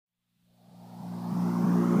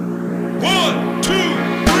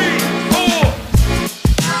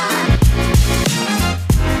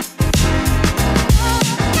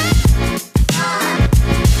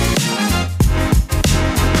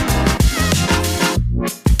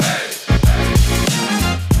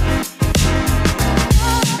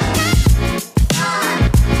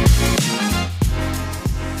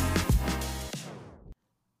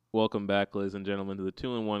Welcome back, ladies and gentlemen, to the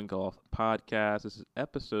 2-in-1 Golf Podcast. This is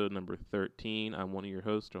episode number 13. I'm one of your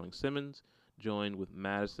hosts, Sterling Simmons, joined with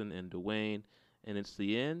Madison and Dwayne, and it's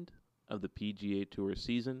the end of the PGA Tour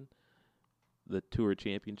season. The Tour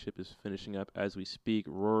Championship is finishing up as we speak.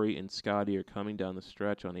 Rory and Scotty are coming down the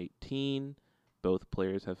stretch on 18. Both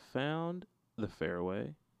players have found the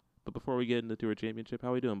fairway. But before we get into the Tour Championship, how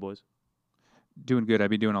are we doing, boys? Doing good. I'd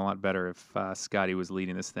be doing a lot better if Scotty was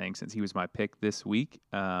leading this thing since he was my pick this week.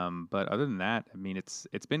 But other than that, I mean, it's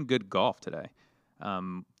been good golf today.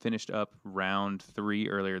 Finished up round 3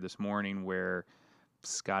 earlier this morning where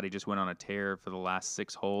Scotty just went on a tear for the last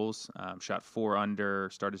 6 holes. Shot 4 under,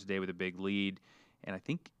 started today with a big lead. And I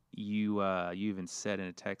think you even said in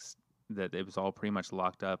a text that it was all pretty much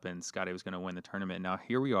locked up and Scotty was going to win the tournament. Now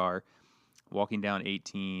here we are, walking down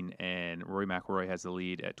 18, and Rory McIlroy has the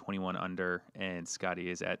lead at 21 under, and Scotty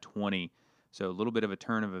is at 20. So a little bit of a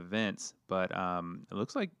turn of events, but it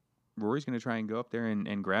looks like Rory's going to try and go up there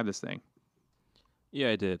and grab this thing. Yeah,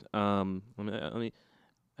 I did. Let me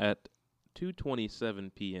at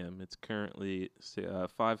 2:27 p.m. It's currently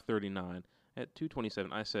 5:39. At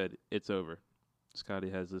 2:27, I said it's over. Scotty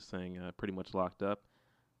has this thing pretty much locked up.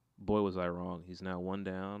 Boy, was I wrong. He's now one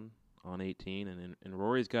down on 18, and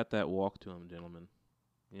Rory's got that walk to him, gentlemen.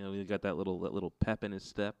 You know, he's got that little pep in his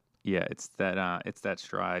step. Yeah, it's that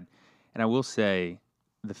stride. And I will say,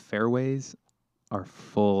 the fairways are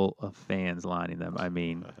full of fans lining them. I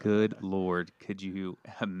mean, good Lord, could you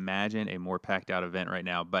imagine a more packed out event right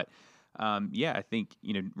now? But yeah, I think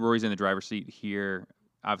Rory's in the driver's seat here.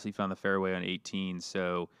 Obviously, found the fairway on 18,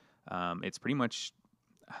 so it's pretty much,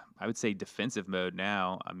 I would say, defensive mode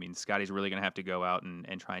now. I mean, Scotty's really going to have to go out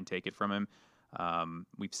and try and take it from him.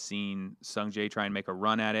 We've seen Sung Jae try and make a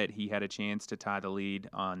run at it. He had a chance to tie the lead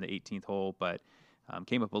on the 18th hole, but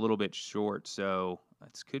came up a little bit short. So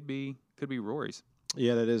it could be Rory's.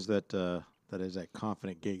 Yeah, that is that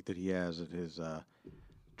confident gait that he has at his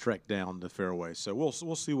trek down the fairway. So we'll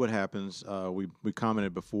see what happens. We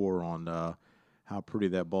commented before on how pretty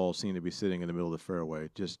that ball seemed to be sitting in the middle of the fairway.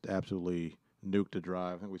 Just absolutely nuked the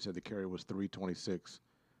drive. I think we said the carry was 326.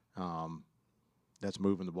 That's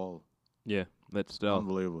moving the ball. Yeah, that's stealth.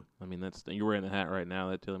 Unbelievable. I mean, you're wearing the hat right now.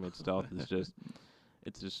 That TaylorMade stealth is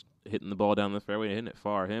just hitting the ball down the fairway and hitting it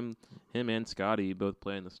far. Him and Scotty both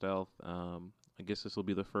playing the stealth. I guess this will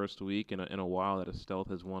be the first week in a while that a stealth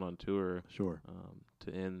has won on tour. Sure.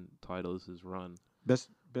 To end Titleist's run. Best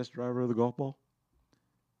driver of the golf ball?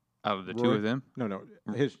 Out of the Rory? two of them? No.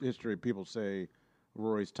 History, people say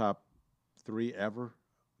Rory's top 3 ever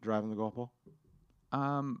driving the golf ball.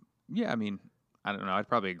 Yeah, I mean, I don't know. I'd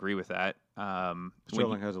probably agree with that.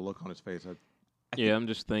 Sterling has a look on his face. I'm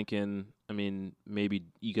just thinking, I mean, maybe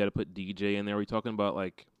you got to put DJ in there. Are we talking about,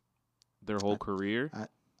 like, their whole career?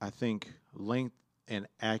 I think length and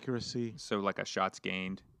accuracy. So like a shots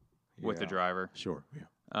gained with the driver. Sure,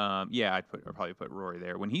 yeah. Yeah, I'd probably put Rory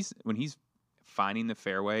there. When he's finding the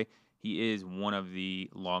fairway, he is one of the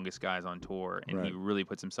longest guys on tour, and he really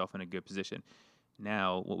puts himself in a good position.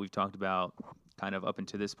 Now, what we've talked about kind of up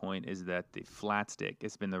until this point is that the flat stick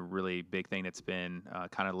has been the really big thing that's been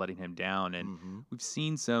kind of letting him down. And we've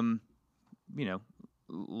seen some,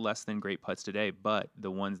 less than great putts today, but the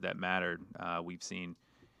ones that mattered, we've seen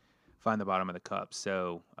find the bottom of the cup.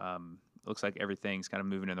 So looks like everything's kind of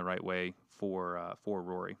moving in the right way for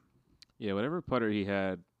Rory. Yeah, whatever putter he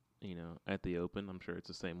had, at the Open, I'm sure it's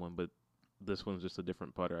the same one, but this one's just a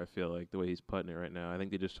different putter. I feel like the way he's putting it right now. I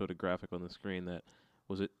think they just showed a graphic on the screen that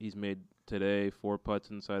he's made today 4 putts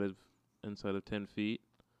inside of 10 feet,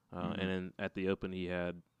 and then at the Open he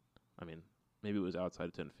had, I mean, maybe it was outside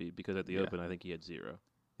of 10 feet because at the Open I think he had 0.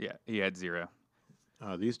 Yeah, he had 0.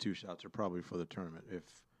 These 2 shots are probably for the tournament. If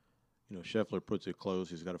Scheffler puts it close,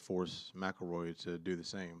 he's got to force McIlroy to do the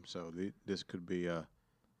same. So this could be.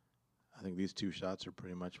 I think these 2 shots are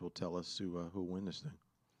pretty much will tell us who win this thing.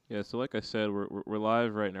 Yeah, so like I said, we're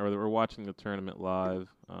live right now. We're watching the tournament live.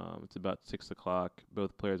 It's about 6 o'clock.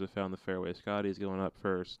 Both players have found the fairway. Scotty's going up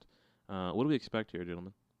first. What do we expect here,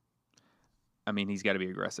 gentlemen? I mean, he's got to be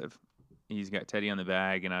aggressive. He's got Teddy on the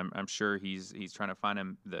bag, and I'm sure he's trying to find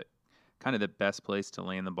him the kind of the best place to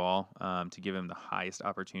land the ball, to give him the highest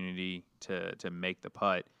opportunity to make the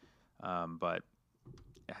putt. But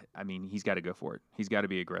I mean, he's got to go for it. He's got to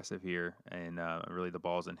be aggressive here, and really the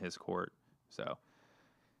ball's in his court. So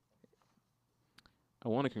I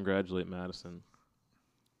want to congratulate Madison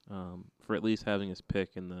for at least having his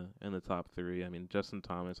pick in the top 3. I mean, Justin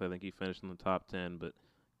Thomas, I think he finished in the top 10, but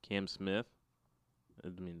Cam Smith,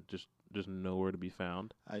 I mean, just nowhere to be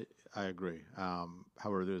found. I agree.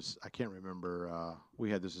 However, I can't remember. We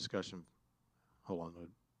had this discussion. Hold on,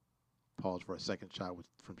 pause for a second shot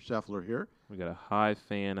from Scheffler here. We got a high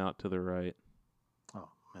fan out to the right. Oh,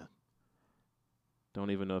 man.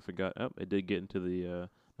 Don't even know if it got up. It did get into the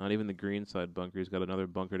not even the green side bunker. He's got another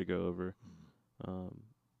bunker to go over.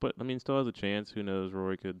 But I mean, still has a chance. Who knows?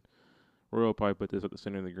 Rory will probably put this at the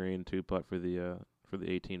center of the green, 2-putt for the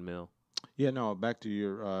 18 mil. Yeah, no. Back to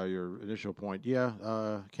your initial point.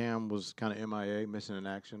 Yeah, Cam was kind of MIA, missing in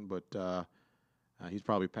action, but he's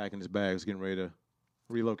probably packing his bags, getting ready to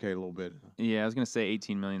relocate a little bit. Yeah, I was going to say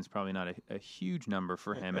 18 million is probably not a huge number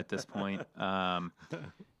for him at this point.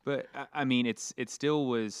 But I mean, it still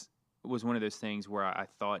was one of those things where I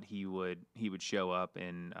thought he would show up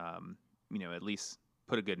and at least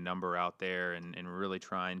put a good number out there and really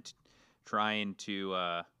trying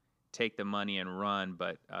to take the money and run.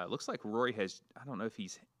 But it looks like Rory has, I don't know if he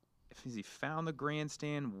found the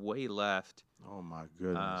grandstand way left. Oh my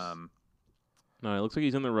goodness. No, it looks like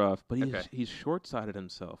he's in the rough, but he's short-sided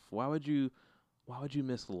himself. Why would you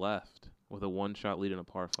miss left with a one-shot lead in a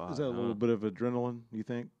par 5? Is that a little bit of adrenaline, you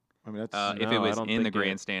think? I mean, that's if it was in the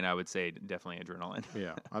grandstand, I would say definitely adrenaline.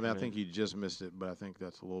 Yeah, I mean, I think he just missed it, but I think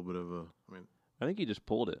that's a little bit of a. I think he just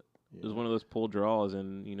pulled it. Yeah. It was one of those pull draws,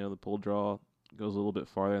 and the pull draw goes a little bit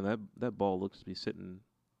farther, and that ball looks to be sitting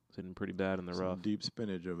pretty bad in the rough. Deep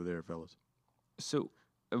spinach over there, fellas. So,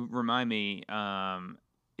 remind me,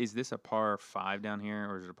 is this a par 5 down here,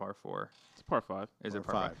 or is it a par 4? It's a par 5. Is it a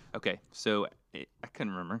par 5? Okay, so I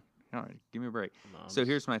couldn't remember. All right, give me a break. No, so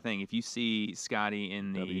here's my thing: if you see Scotty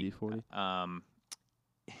in the WD-40?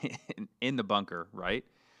 in the bunker, right?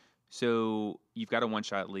 So you've got a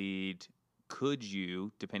one-shot lead. Could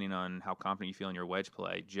you, depending on how confident you feel in your wedge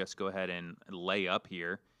play, just go ahead and lay up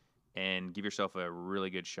here and give yourself a really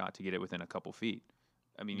good shot to get it within a couple feet?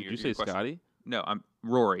 I mean, did you say Scotty? No, I'm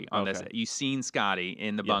Rory on Okay. this. You've seen Scotty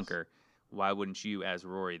in the bunker. Why wouldn't you, as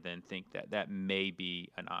Rory, then think that may be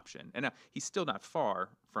an option? And now, he's still not far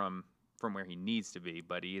from where he needs to be,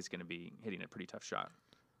 but he is going to be hitting a pretty tough shot.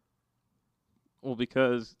 Well,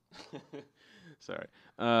 because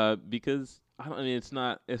because it's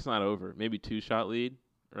not over. Maybe 2-shot lead,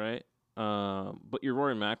 right? But you're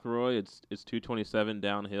Rory McIlroy. It's 227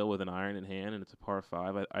 downhill with an iron in hand, and it's a par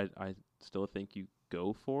 5. I still think you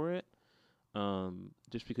go for it.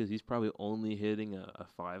 Just because he's probably only hitting a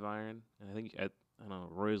 5-iron, and I think I don't know,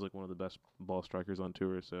 Rory's like one of the best ball strikers on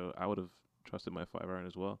tour, so I would have trusted my 5-iron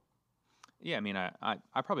as well. Yeah, I mean, I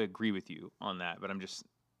probably agree with you on that, but I'm just,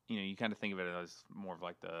 you kind of think of it as more of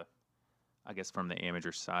like I guess from the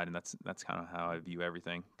amateur side, and that's kind of how I view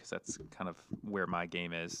everything, because that's kind of where my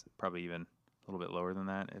game is, probably even a little bit lower than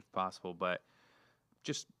that if possible, but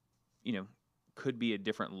just, could be a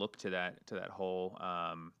different look to that hole.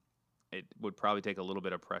 It would probably take a little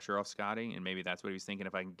bit of pressure off Scotty, and maybe that's what he was thinking.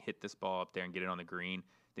 If I can hit this ball up there and get it on the green,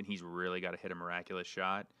 then he's really got to hit a miraculous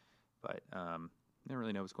shot. But never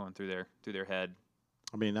really know what's going through their head.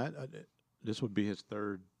 I mean, this would be his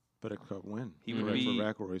third FedEx Cup win. He would for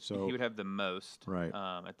McIlroy, so he would have the most right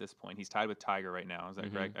at this point. He's tied with Tiger right now. Is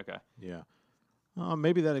that correct? Okay. Yeah.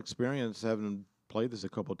 Maybe that experience, having played this a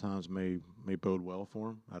couple of times, may bode well for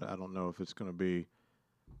him. I don't know if it's going to be.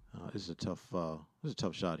 This is a tough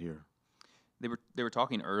shot here. They were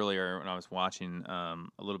talking earlier when I was watching a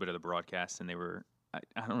little bit of the broadcast, and they were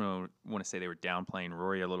I don't know, want to say they were downplaying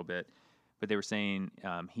Rory a little bit, but they were saying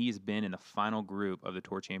he's been in the final group of the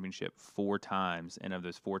Tour Championship 4 times, and of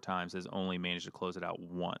those 4 times has only managed to close it out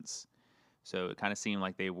once. So it kind of seemed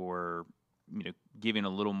like they were, giving a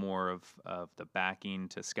little more of the backing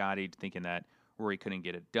to Scotty, thinking that Rory couldn't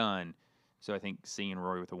get it done. So I think seeing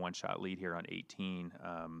Rory with a 1-shot lead here on 18,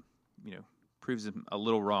 proves him a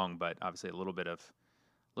little wrong, but obviously a little bit of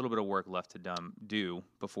work left to do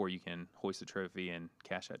before you can hoist the trophy and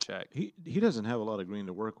cash that check. He doesn't have a lot of green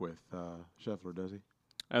to work with, Scheffler, does he?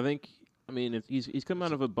 I think. He's come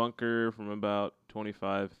out of a bunker from about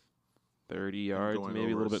 25, 30 yards,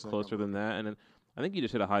 maybe a little bit closer than that, and then I think he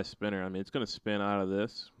just hit a high spinner. I mean, it's going to spin out of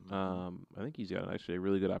this. I think he's got actually a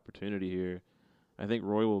really good opportunity here. I think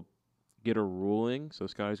Roy will get a ruling, so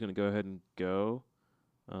Scotty's going to go ahead and go.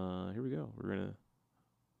 Here we go. We're going to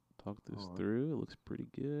talk this through. It looks pretty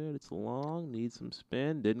good. It's long. Needs some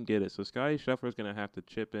spin. Didn't get it. So Scotty Scheffler's going to have to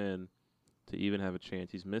chip in to even have a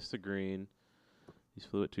chance. He's missed the green. He's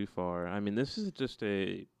flew it too far. I mean, this is just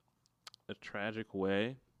a tragic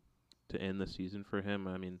way to end the season for him.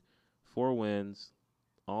 I mean, 4 wins,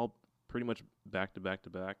 all pretty much back to back.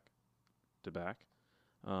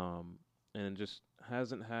 And just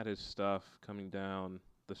hasn't had his stuff coming down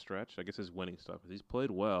the stretch. I guess his winning stuff. He's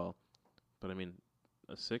played well, but I mean,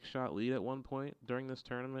 a 6-shot lead at one point during this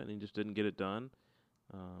tournament, and he just didn't get it done.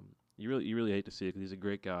 You really hate to see it because he's a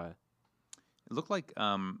great guy. It looked like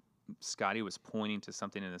Scotty was pointing to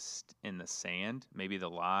something in the sand, maybe the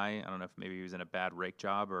lie. I don't know if maybe he was in a bad rake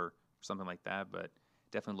job or something like that, but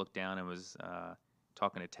definitely looked down and was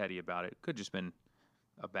talking to Teddy about it. Could just been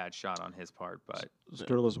a bad shot on his part, but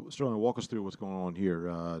Sterling, walk us through what's going on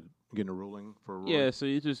here. Getting a ruling for Rory? Yeah, so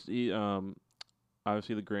he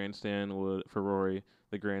obviously the grandstand for Rory,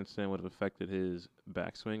 the grandstand would have affected his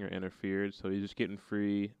backswing or interfered, so he's just getting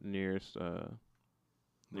free nearest. Oh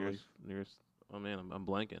man, I'm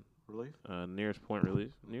blanking. Relief? Nearest point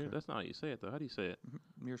relief. Okay. That's not how you say it though. How do you say it?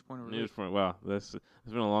 nearest point of relief. Nearest point. Wow, it's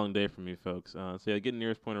been a long day for me, folks. So yeah, getting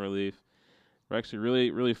nearest point of relief. We're actually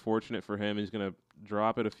really fortunate for him. He's gonna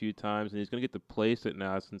drop it a few times, and he's gonna get to place it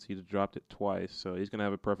now since he's dropped it twice. So he's gonna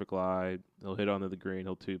have a perfect lie. He'll hit onto the green.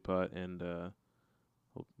 He'll two putt, and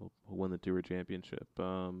he'll win the Tour Championship.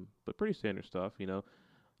 But pretty standard stuff, you know.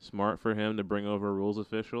 Smart for him to bring over a rules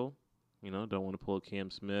official. You know, don't want to pull a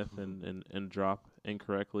Cam Smith and drop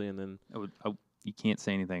incorrectly, and then You can't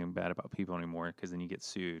say anything bad about people anymore because then you get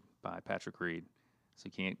sued by Patrick Reed. So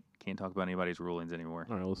you can't talk about anybody's rulings anymore.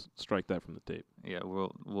 all right, let's strike that from the tape. Yeah,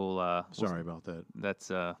 we'll Sorry about that. that's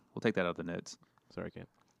we'll take that out of the notes. Sorry, Cam.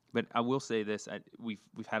 But I will say this: we've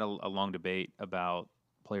had a long debate about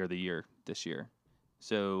Player of the Year this year.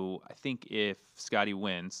 So I think if Scotty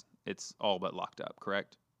wins, it's all but locked up.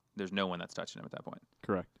 Correct? There's no one that's touching him at that point.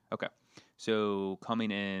 Correct. Okay. So coming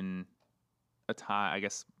in a tie, I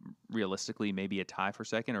guess realistically, maybe a tie for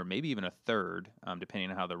second or maybe even a third, depending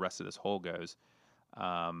on how the rest of this hole goes.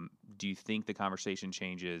 Do you think the conversation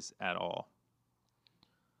changes at all?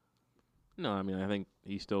 No, I mean, I think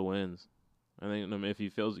he still wins. I think if he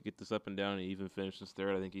fails to get this up and down and even finishes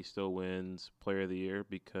third, I think he still wins Player of the Year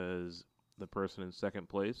because the person in second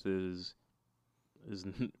place is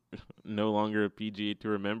no longer a PGA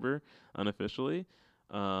Tour member unofficially.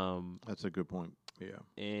 That's a good point.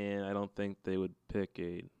 Yeah. And I don't think they would pick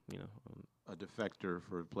a defector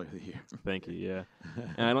for Player of the Year. Thank you, yeah.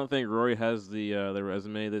 And I don't think Rory has the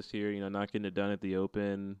resume this year, you know, not getting it done at the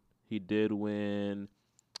Open. He did win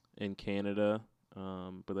in Canada,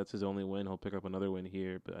 but that's his only win. He'll pick up another win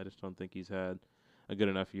here, but I just don't think he's had a good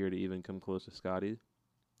enough year to even come close to Scotty.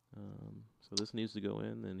 So this needs to go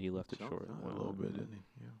in, and he left it short. A little bit, didn't he?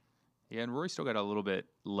 Yeah. Yeah, and Rory still got a little bit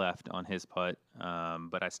left on his putt,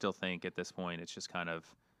 but I still think at this point it's just kind of,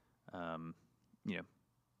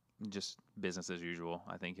 just business as usual.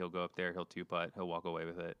 I think he'll go up there, he'll two putt, he'll walk away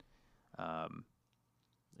with it.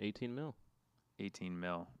 18 mil. 18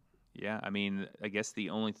 mil. Yeah, I mean, I guess the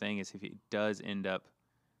only thing is if he does end up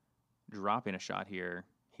dropping a shot here,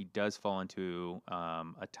 he does fall into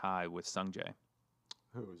a tie with Sungjae.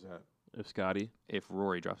 Who is that? If Scotty. If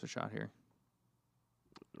Rory drops a shot here.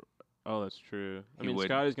 Oh, that's true. I He mean, would.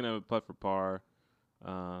 Scotty's going to have a putt for par.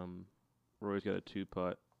 Rory's got a two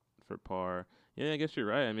putt for par. Yeah, I guess you're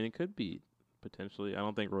right. I mean, it could be potentially. I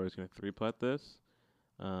don't think Rory's going to three putt this.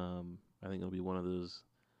 I think it'll be one of those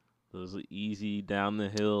easy down the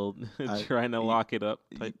hill trying to lock it up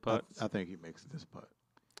type putts. I think he makes this putt.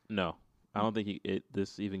 No, I don't think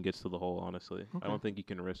this even gets to the hole. Honestly, Okay. I don't think you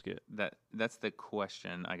can risk it. That's the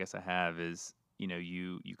question I guess I have is,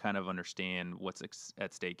 you kind of understand what's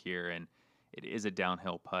at stake here, and it is a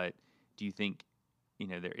downhill putt. Do you think,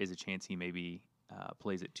 there is a chance he maybe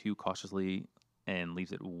plays it too cautiously and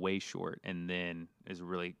leaves it way short, and then is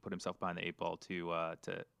really put himself behind the eight ball to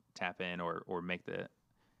tap in or make the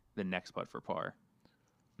next putt for par?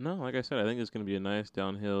 No, like I said, I think it's going to be a nice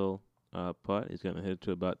downhill putt. He's going to hit it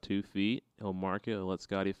to about 2 feet. He'll mark it. He'll let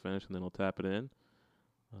Scotty finish, and then he'll tap it in.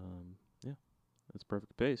 Yeah, that's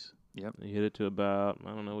perfect pace. Yep. He hit it to about,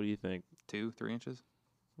 I don't know, what do you think? 2-3 inches?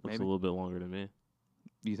 Looks Maybe. a little bit longer to me.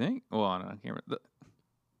 You think? Well, I can't remember.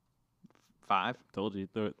 5? Told you,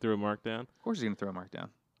 threw a mark down. Of course he's going to throw a mark down.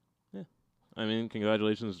 I mean,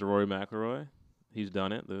 congratulations to Rory McIlroy. He's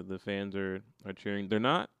done it. The fans are cheering. They're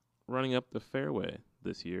not running up the fairway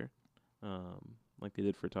this year like they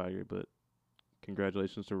did for Tiger, but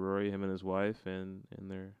congratulations to Rory, him and his wife, and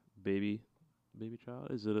their baby child.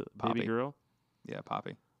 Is it a Poppy. baby girl? Yeah,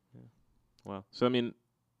 Poppy. Wow. So, I mean,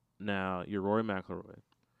 now you're Rory McIlroy.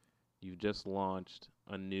 You've just launched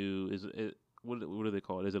a new, what do they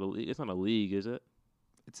call it? Is it a league? It's not a league, is it?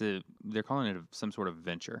 They're calling it some sort of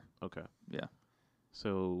venture. Okay. Yeah.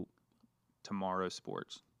 So, Tomorrow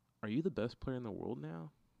Sports. are you the best player in the world now?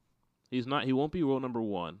 He's not. He won't be world number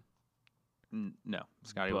one. No,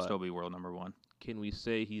 Scotty will But- still be world number 1. Can we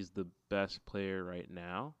say he's the best player right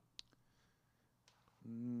now?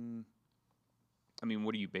 I mean,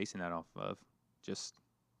 what are you basing that off of? Just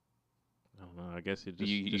I don't know. I guess it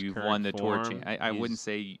just you've current won the tour. form. I wouldn't He's-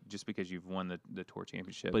 say just because you've won the tour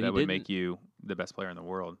championship But he that would make didn't- you the best player in the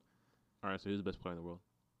world. All right. So who's the best player in the world?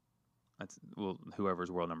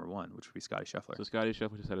 whoever's world number 1, which would be Scotty Scheffler. So Scotty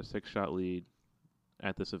Scheffler just had a 6-shot lead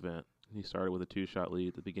at this event. He started with a 2-shot lead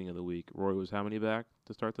at the beginning of the week. Rory was how many back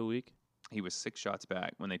to start the week? He was 6 shots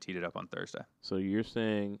back when they teed it up on Thursday. So you're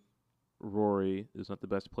saying Rory is not the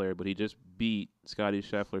best player, but he just beat Scotty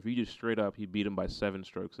Scheffler. If you just straight up, he beat him by 7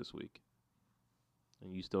 strokes this week.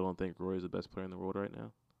 And you still don't think Rory is the best player in the world right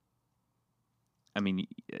now? I mean,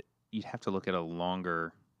 you'd have to look at a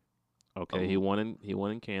longer. Okay, he won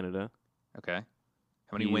in Canada. Okay,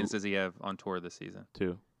 how many wins does he have on tour this season?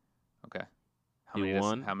 2. Okay, How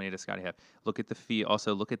many does Scotty have? Look at the field.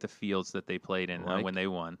 Also, look at the fields that they played in when they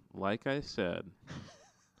won. Like I said,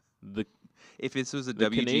 if this was a the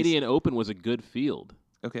WGC Canadian Open was a good field.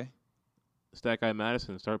 Okay. Stack Guy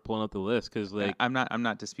Madison, start pulling up the list because I'm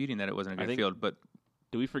not disputing that it wasn't a good field, but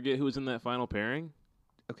do we forget who was in that final pairing?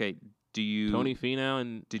 Okay, Tony Finau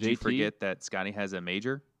and did JT? you forget that Scotty has a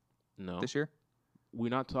major? No. This year? We're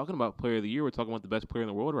not talking about player of the year. We're talking about the best player in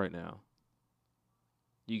the world right now.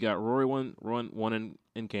 You got Rory won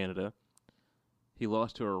in Canada. He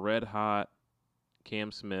lost to a red-hot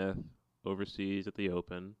Cam Smith overseas at the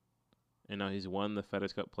Open. And now he's won the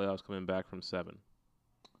FedEx Cup playoffs coming back from 7.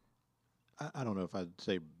 I don't know if I'd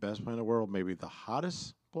say best player in the world, maybe the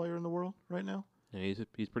hottest player in the world right now. Yeah,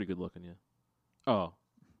 he's pretty good looking, yeah. Oh.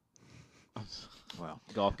 Well,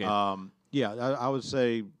 golf game. I would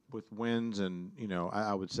say with wins and,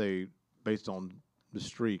 I would say based on the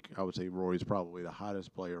streak, I would say Rory's probably the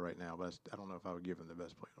hottest player right now, but I don't know if I would give him the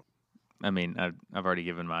best player. I mean, I've already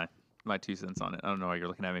given my 2 cents on it. I don't know why you're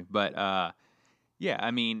looking at me. But, yeah,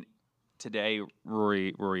 I mean, today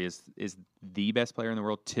Rory is the best player in the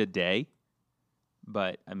world today.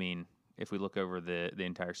 But, I mean, if we look over the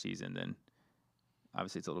entire season, then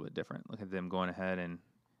obviously it's a little bit different. Look at them going ahead and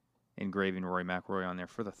engraving Rory McIlroy on there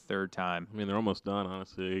for the 3rd time. I mean, they're almost done,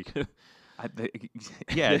 honestly.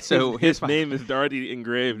 Yeah, so his name is already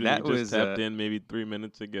engraved. That and he was just tapped in maybe 3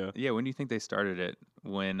 minutes ago. Yeah, when do you think they started it?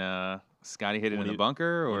 When Scotty hit it in the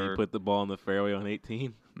bunker, or when he put the ball in the fairway on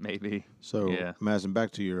 18? Maybe. So, yeah. Madison,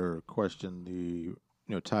 back to your question,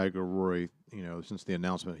 Tiger Rory, since the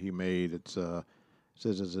announcement he made, it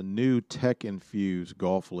says it's a new tech-infused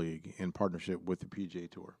golf league in partnership with the PGA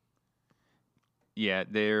Tour. Yeah,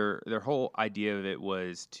 their whole idea of it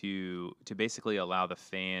was to basically allow the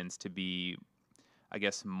fans to be, I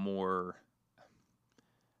guess, more.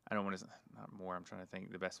 I don't want to not more. I'm trying to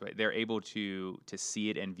think the best way. They're able to see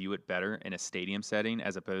it and view it better in a stadium setting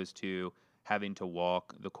as opposed to having to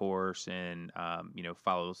walk the course and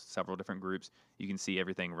follow several different groups. You can see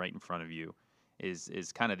everything right in front of you.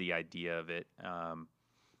 Is kind of the idea of it.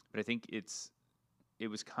 But I think it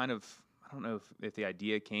was kind of, I don't know if the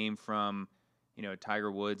idea came from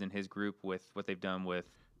Tiger Woods and his group with what they've done with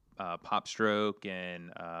Pop Stroke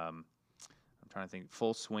and I'm trying to think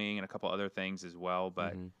Full Swing and a couple other things as well.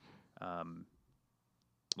 But a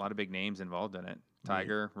lot of big names involved in it.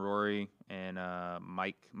 Tiger, Rory, and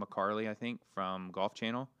Mike McCarley, I think, from Golf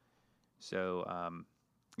Channel. So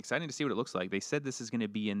exciting to see what it looks like. They said this is going to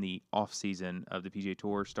be in the off season of the PGA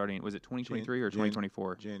Tour starting, was it 2023 or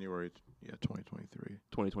 2024? January, 2023.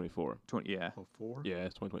 2024. Yeah. Oh, 4? Yeah,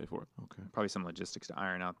 it's 2024. Okay. Probably some logistics to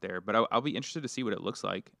iron out there. But I'll be interested to see what it looks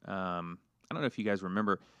like. I don't know if you guys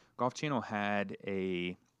remember, Golf Channel had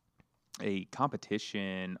a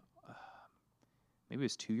competition, maybe it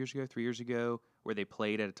was 2 years ago, 3 years ago, where they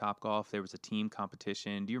played at a Topgolf. There was a team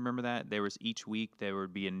competition. Do you remember that? There was each week there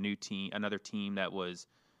would be another team that was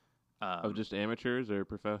just amateurs or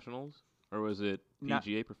professionals, or was it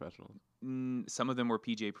PGA professionals? Some of them were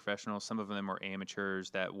PGA professionals. Some of them were amateurs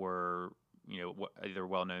that were either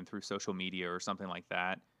well known through social media or something like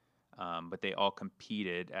that. But they all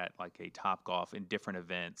competed at like a Topgolf in different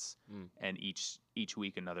events, and each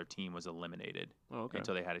week another team was eliminated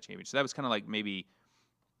until they had a championship. So that was kind of like maybe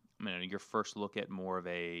your first look at more of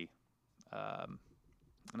a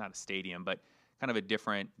not a stadium, but kind of a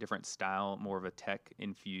different style, more of a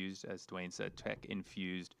tech-infused, as Dwayne said,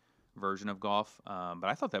 tech-infused version of golf. But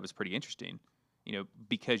I thought that was pretty interesting,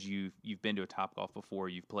 because you've been to a Topgolf before,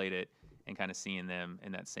 you've played it, and kind of seeing them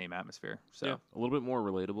in that same atmosphere. So yeah, a little bit more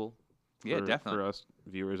relatable. Yeah, definitely for us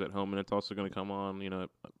viewers at home, and it's also going to come on, at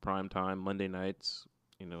prime time Monday nights,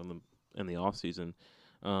 in the off season.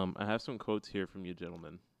 I have some quotes here from you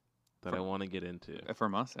gentlemen that I want to get into.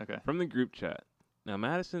 From us, okay. From the group chat. Now,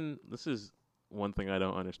 Madison, this is one thing I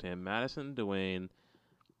don't understand. Madison, Dwayne,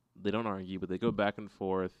 they don't argue, but they go back and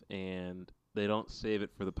forth, and they don't save it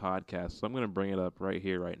for the podcast. So I'm going to bring it up right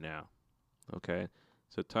here, right now. Okay?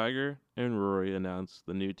 So Tiger and Rory announced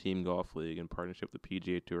the new Team Golf League in partnership with the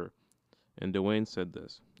PGA Tour. And Dwayne said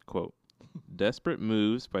this, quote, "Desperate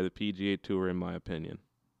moves by the PGA Tour, in my opinion,"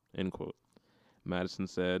 end quote. Madison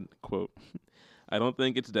said, quote, I don't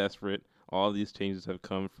think it's desperate. All these changes have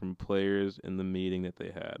come from players in the meeting that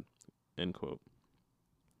they had, end quote.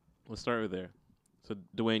 Let's start with there. So,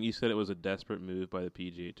 Dwayne, you said it was a desperate move by the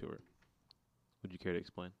PGA Tour. Would you care to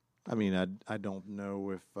explain? I mean, I don't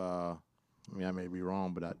know if I may be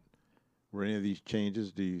wrong, but were any of these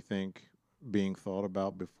changes, do you think, being thought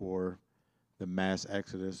about before the mass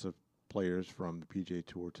exodus of players from the PGA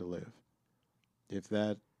Tour to live? If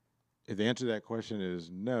the answer to that question is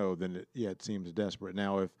no, then it seems desperate.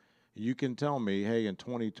 Now, if you can tell me, hey, in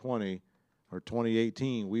 2020 or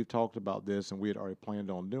 2018, we've talked about this and we had already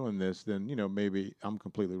planned on doing this, then, maybe I'm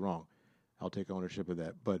completely wrong. I'll take ownership of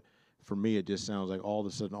that. But for me, it just sounds like all of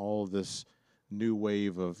a sudden all of this new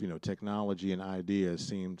wave of, technology and ideas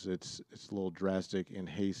seems it's a little drastic and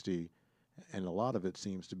hasty, and a lot of it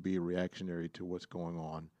seems to be reactionary to what's going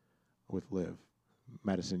on with Liv.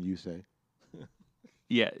 Madison, you say?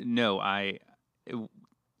 Yeah, no,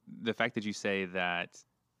 the fact that you say that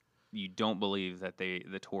you don't believe that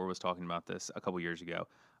the tour was talking about this a couple years ago,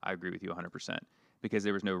 I agree with you 100%, because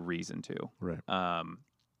there was no reason to. Right.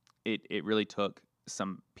 It really took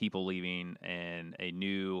some people leaving and a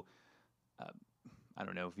new, I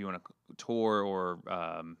don't know if you want to tour or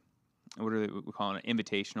what are we calling it,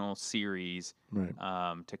 invitational series, right.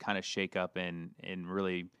 To kind of shake up and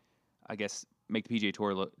really, I guess, make the PGA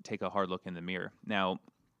Tour take a hard look in the mirror. Now,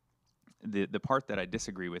 the part that I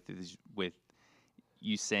disagree with is with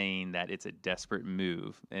you saying that it's a desperate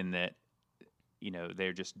move and that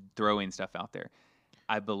they're just throwing stuff out there.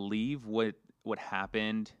 I believe what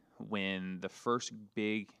happened when the first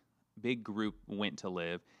big group went to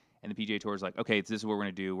live, and the PGA Tour is like, okay, this is what we're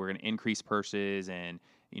going to do. We're going to increase purses, and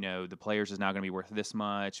the players is now going to be worth this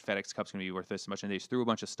much. FedEx Cup's going to be worth this much, and they just threw a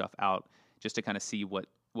bunch of stuff out just to kind of see what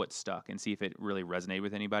stuck and see if it really resonated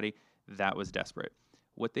with anybody. That was desperate.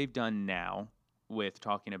 What they've done now with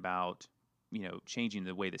talking about changing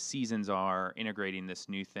the way the seasons are, integrating this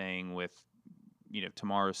new thing with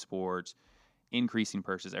tomorrow's sports, increasing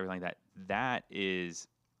purses, everything like that is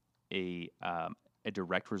a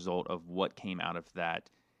direct result of what came out of that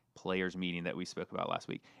players meeting that we spoke about last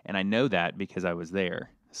week. And I know that because I was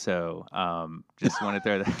there. So just want to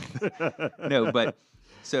throw that. No, but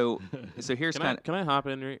so here's Can I hop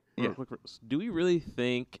in real quick? Do we really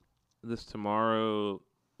think this tomorrow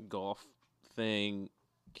golf thing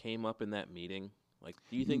came up in that meeting? Like,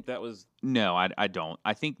 do you think that was? No, I don't.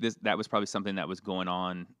 I think that was probably something that was going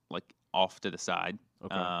on like off to the side.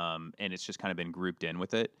 Okay. And it's just kind of been grouped in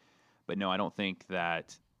with it. But no, I don't think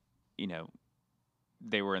that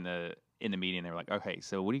they were in the meeting and they were like, okay,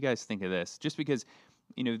 so what do you guys think of this? Just because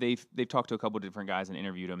they've talked to a couple of different guys and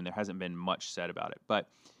interviewed them, and there hasn't been much said about it. But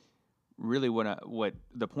really, what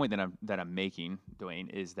the point that I'm making, Dwayne,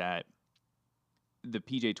 is that the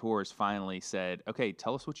PGA Tour has finally said, okay,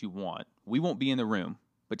 tell us what you want. We won't be in the room,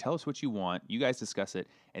 but tell us what you want. You guys discuss it,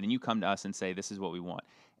 and then you come to us and say, this is what we want.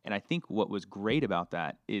 And I think what was great about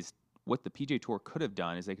that is what the PGA Tour could have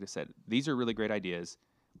done is they could have said, these are really great ideas.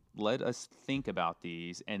 Let us think about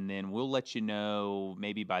these, and then we'll let you know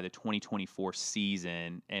maybe by the 2024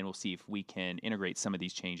 season, and we'll see if we can integrate some of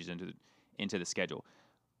these changes into the schedule.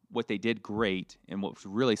 What they did great, and what was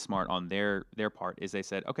really smart on their part, is they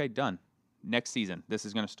said, okay, done. Next season, this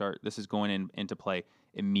is going to start. This is going into play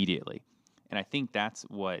immediately. And I think that's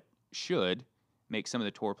what should make some of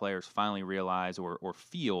the tour players finally realize or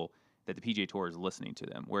feel that the PGA Tour is listening to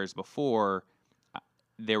them. Whereas before,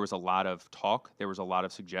 there was a lot of talk, there was a lot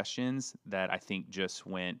of suggestions that I think just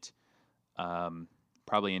went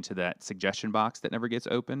probably into that suggestion box that never gets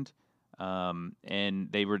opened,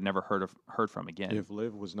 and they were never heard from again. If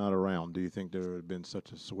Liv was not around, do you think there would have been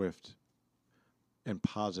such a swift and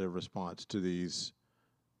positive response to these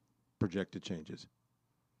projected changes?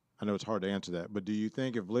 I know it's hard to answer that, but do you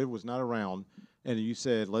think if Liv was not around and you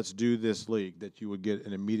said, let's do this league, that you would get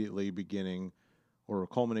an immediately beginning or a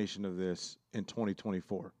culmination of this in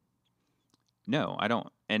 2024? No, I don't.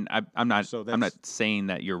 And I'm not saying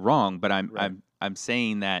that you're wrong, but I'm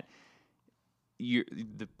saying that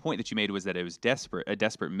the point that you made was that it was a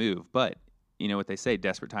desperate move, but you know what they say,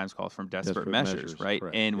 desperate times call from desperate measures, right?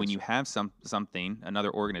 Correct. And when you have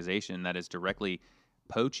another organization that is directly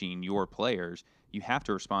poaching your players, you have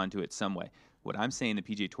to respond to it some way. What I'm saying the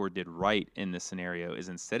PGA Tour did right in this scenario is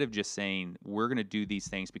instead of just saying we're going to do these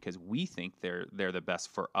things because we think they're the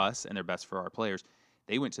best for us and they're best for our players,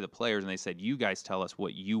 they went to the players and they said, you guys tell us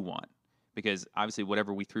what you want. Because obviously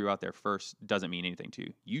whatever we threw out there first doesn't mean anything to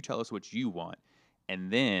you. You tell us what you want,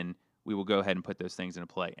 and then we will go ahead and put those things into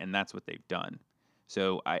play. And that's what they've done.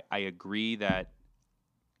 So I agree that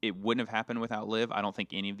it wouldn't have happened without Liv. I don't think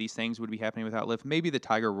any of these things would be happening without Liv. Maybe the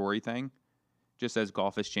Tiger Rory thing, just as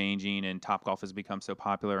golf is changing and Topgolf has become so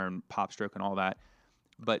popular and PopStroke and all that.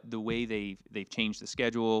 But the way they've changed the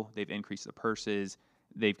schedule, they've increased the purses,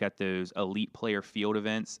 they've got those elite player field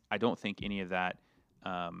events. I don't think any of that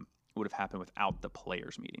would have happened without the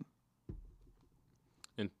players meeting.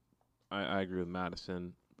 And I agree with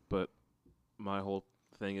Madison, but my whole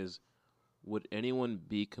thing is, would anyone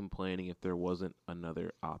be complaining if there wasn't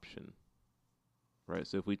another option? Right.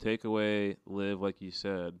 So if we take away Live, like you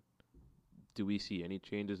said, do we see any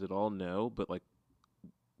changes at all? No, but like,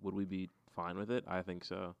 would we be fine with it? I think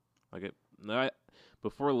so. Like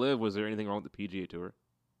before Live, was there anything wrong with the PGA Tour?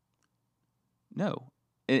 No,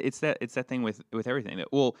 it's that thing with everything.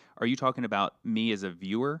 Well, are you talking about me as a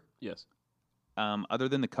viewer? Yes. Other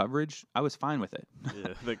than the coverage, I was fine with it.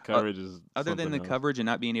 Yeah, the coverage is other than the else. coverage and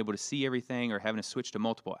not being able to see everything or having to switch to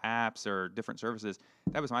multiple apps or different services.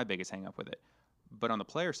 That was my biggest hang up with it. But on the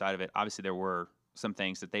player side of it, obviously there were some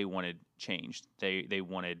things that they wanted changed. They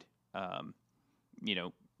wanted,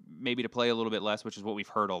 maybe to play a little bit less, which is what we've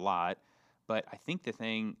heard a lot. But I think the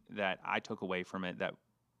thing that I took away from it that,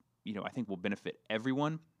 I think will benefit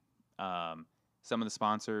everyone, some of the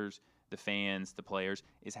sponsors, the fans, the players,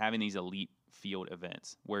 is having these elite field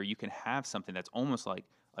events where you can have something that's almost like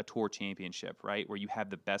a tour championship, right? Where you have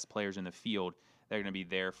the best players in the field that are going to be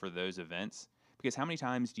there for those events. Because how many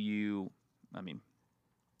times I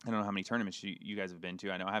don't know how many tournaments you guys have been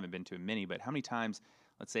to. I know I haven't been to many, but how many times,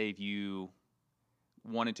 let's say if you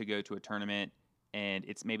wanted to go to a tournament and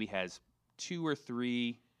it's maybe has 2 or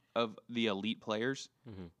 3 of the elite players,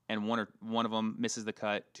 and one of them misses the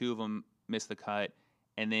cut, 2 of them miss the cut,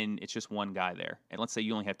 and then it's just one guy there. And let's say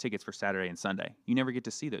you only have tickets for Saturday and Sunday. You never get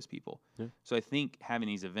to see those people. Yeah. So I think having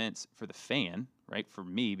these events for the fan, right, for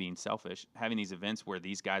me being selfish, having these events where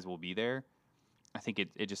these guys will be there, I think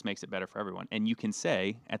it just makes it better for everyone. And you can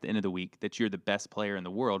say at the end of the week that you're the best player in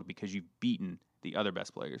the world because you've beaten the other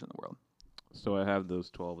best players in the world. So I have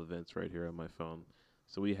those 12 events right here on my phone.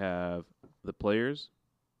 So we have the Players,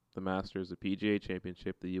 the Masters, the PGA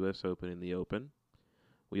Championship, the U.S. Open, and the Open.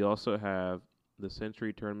 We also have the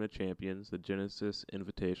Century Tournament of Champions, the Genesis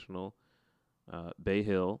Invitational, Bay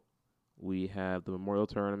Hill. We have the Memorial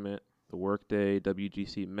Tournament, the Workday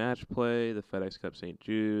WGC Match Play, the FedEx Cup St.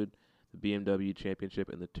 Jude, the BMW Championship,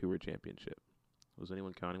 and the Tour Championship. Was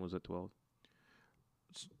anyone counting? Was that 12?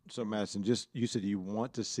 So, Madison, you said you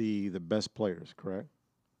want to see the best players, correct?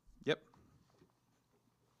 Yep.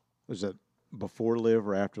 Was that before Live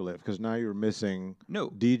or after Live? Because now you're missing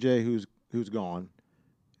DJ, who's gone,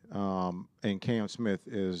 and Cam Smith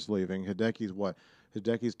is leaving. Hideki's what?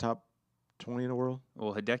 Hideki's top 20 in the world?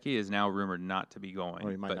 Well, Hideki is now rumored not to be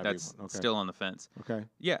going, but that's still on the fence. Okay.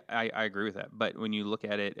 Yeah, I agree with that. But when you look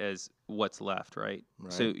at it as what's left, right?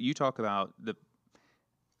 So you talk about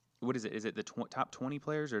what is it? Is it the top 20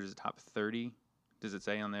 players or is it top 30? Does it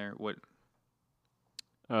say on there what?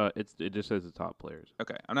 It just says the top players.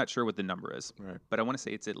 Okay, I'm not sure what the number is, right? But I want to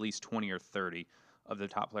say it's at least 20 or 30 of the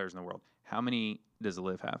top players in the world. How many does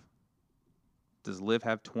Liv have? Does Liv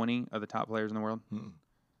have 20 of the top players in the world?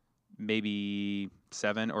 Maybe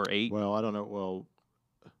 7 or 8. Well, I don't know.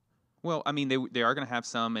 Well, I mean, they are going to have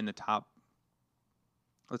some in the top.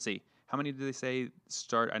 Let's see. How many did they say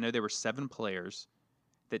start? I know there were 7 players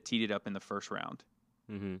that teed it up in the first round.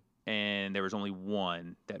 And there was only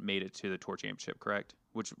 1 that made it to the Tour Championship, correct?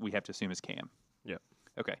 Which we have to assume is Cam. Yeah.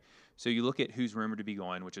 Okay. So you look at who's rumored to be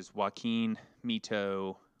going, which is Joaquin,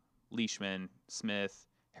 Mito, Leishman, Smith,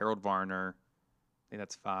 Harold Varner. I think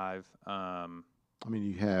that's 5.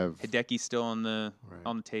 You have Hideki's still on the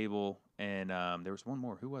table, and there was one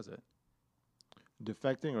more. Who was it?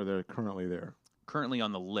 Defecting, or they're currently there? Currently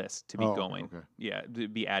on the list to be going. Okay. Yeah, to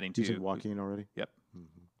be adding to. You said Joaquin already? Yep.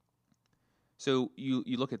 So you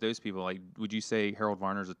look at those people. Like, would you say Harold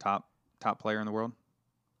Varner's a top player in the world?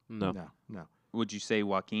 No. Would you say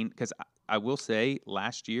Joaquin? Because I will say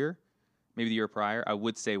last year, maybe the year prior, I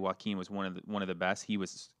would say Joaquin was one of the best. He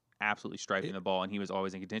was absolutely striping the ball, and he was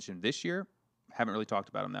always in contention. This year, haven't really talked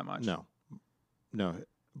about him that much. No,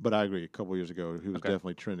 but I agree. A couple years ago, he was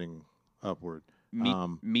definitely trending upward.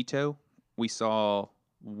 Mito, we saw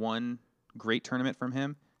one great tournament from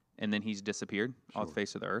him, and then he's disappeared off the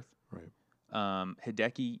face of the earth. Right.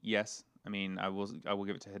 Hideki, yes. I mean, I will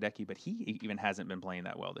give it to Hideki, but he even hasn't been playing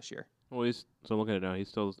that well this year. Well, so looking at it now, he's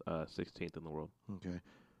still 16th in the world. Okay.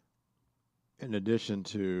 In addition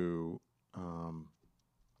to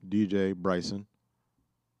DJ Bryson,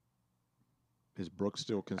 is Brooks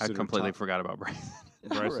still considered? I completely forgot about Bryson.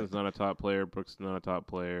 Bryson's not a top player. Brooks is not a top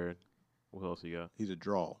player. What else you got? He's a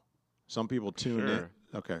draw. Some people tune in.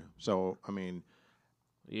 Okay, so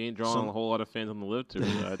You ain't drawing a whole lot of fans on the Live Tour.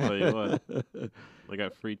 I tell you what, they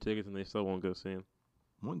got free tickets and they still won't go see him.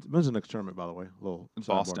 When's the next tournament, by the way?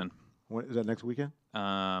 Boston. Is that next weekend?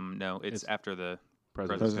 No, it's after the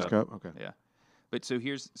President's Cup. Okay. Yeah. But so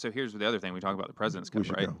here's the other thing. We talk about the President's Cup,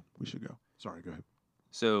 right? We should go. Sorry, go ahead.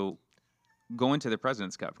 So going to the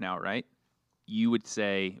President's Cup now, right? You would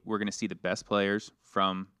say we're going to see the best players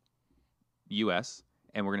from U.S.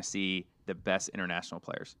 and we're going to see the best international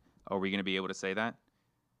players. Are we going to be able to say that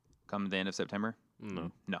come the end of September?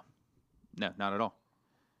 No, not at all.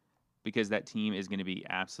 Because that team is going to be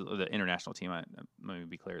absolutely the international team. Let me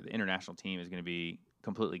be clear: the international team is going to be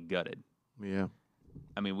completely gutted. Yeah.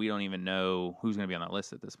 I mean, we don't even know who's going to be on that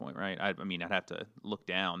list at this point, right? I mean, I'd have to look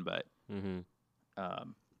down, but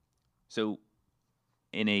so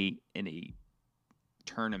in a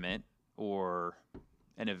tournament or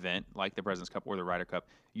an event like the President's Cup or the Ryder Cup,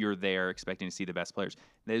 you're there expecting to see the best players.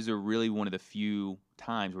 Those are really one of the few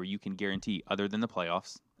times where you can guarantee, other than the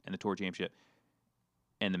playoffs and the Tour Championship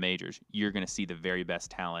and the majors, you're going to see the very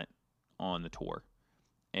best talent on the tour.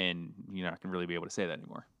 And you're not going to really be able to say that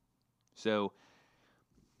anymore. So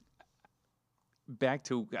back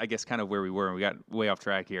to, I guess, kind of where we were, and we got way off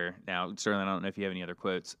track here. Now, certainly I don't know if you have any other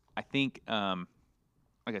quotes. I think,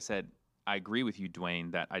 like I said, I agree with you,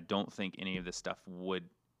 Dwayne, that I don't think any of this stuff would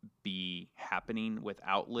be happening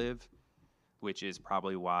without Liv, which is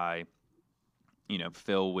probably why,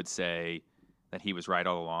 Phil would say that he was right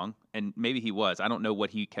all along. And maybe he was. I don't know what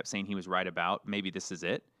he kept saying he was right about. Maybe this is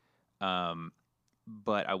it.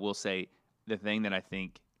 But I will say the thing that I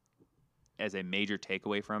think as a major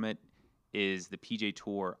takeaway from it is the PGA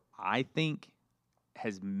Tour, I think,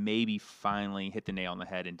 has maybe finally hit the nail on the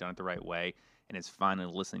head and done it the right way, and is finally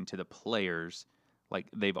listening to the players like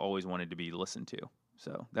they've always wanted to be listened to.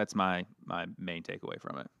 So that's my main takeaway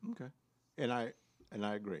from it. Okay. And I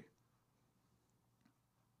agree.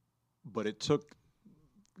 But it took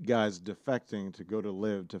guys defecting to go to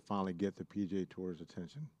Live to finally get the PGA Tour's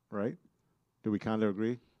attention, right? Do we kind of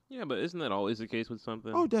agree? Yeah, but isn't that always the case with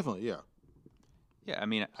something? Oh, definitely, yeah. Yeah, I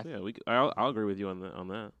mean, I'll agree with you on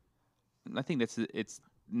that. I think it's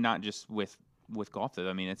not just with golf though.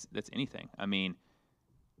 I mean, that's anything. I mean,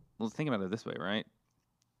 let's think about it this way, right?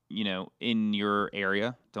 In your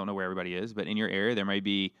area, don't know where everybody is, but in your area, there might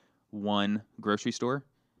be one grocery store,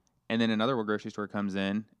 and then another grocery store comes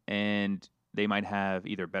in, and they might have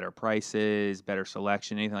either better prices, better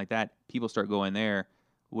selection, anything like that. People start going there.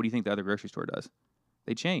 What do you think the other grocery store does?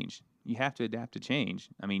 They change. You have to adapt to change.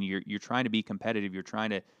 I mean, you're trying to be competitive. You're trying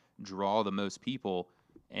to draw the most people,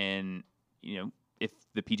 and if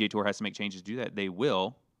the PGA Tour has to make changes to do that, they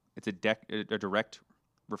will. It's a direct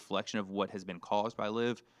reflection of what has been caused by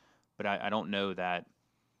Liv, but I don't know that.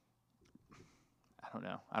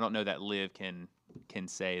 I don't know that Liv can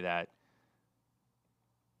say that.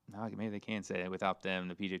 No, maybe they can say that without them,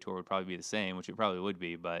 the PGA Tour would probably be the same, which it probably would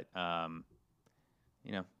be. But I'm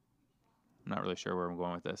not really sure where I'm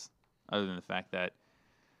going with this, other than the fact that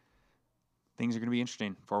things are going to be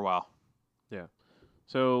interesting for a while. Yeah.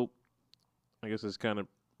 So I guess it's kind of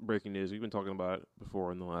breaking news. We've been talking about it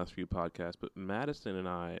before in the last few podcasts, but Madison and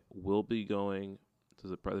I will be going to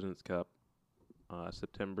the President's Cup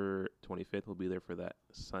September 25th. We'll be there for that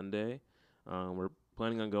Sunday. We're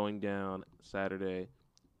planning on going down Saturday,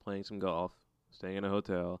 playing some golf, staying in a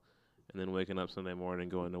hotel, and then waking up Sunday morning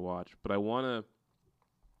and going to watch. But I want to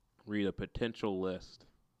read a potential list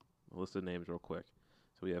of names real quick.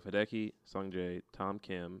 So we have Hideki, Sungjae, Tom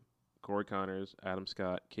Kim, Corey Connors, Adam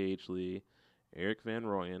Scott, K.H. Lee, Eric Van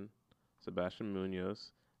Rooyen, Sebastian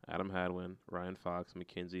Munoz, Adam Hadwin, Ryan Fox,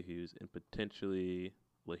 Mackenzie Hughes, and potentially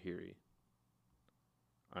Lahiri.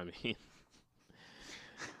 I mean,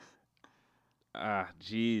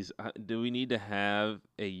 geez. Do we need to have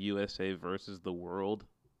a USA versus the World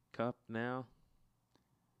Cup now?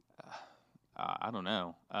 I don't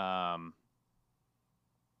know.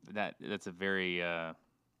 That's a very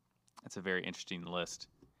interesting list.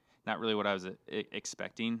 Not really what I was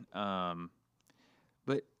expecting.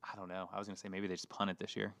 But I don't know. I was gonna say maybe they just punt it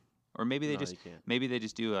this year, or maybe they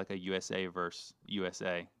just do like a USA versus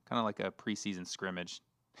USA, kind of like a preseason scrimmage,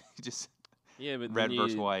 just but red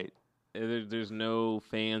versus white. There's no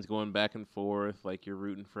fans going back and forth like you're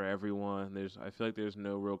rooting for everyone. I feel like there's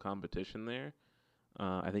no real competition there.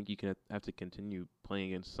 I think you have to continue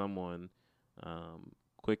playing against someone.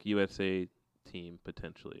 Quick USA team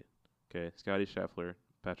potentially. Okay, Scotty Scheffler,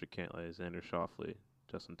 Patrick Cantlay, Xander Schauffele,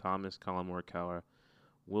 Justin Thomas, Colin Morikawa,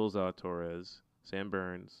 Will Zalatoris, Sam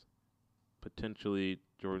Burns, potentially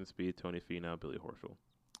Jordan Spieth, Tony Finau, Billy Horschel,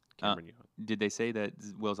 Cameron Young. Did they say that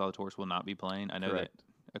Will Zalatoris will not be playing? I know Correct. that.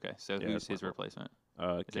 Okay, so who's his replacement?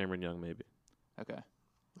 Cameron Young maybe. Okay.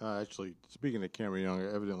 Actually, speaking of Cameron Young,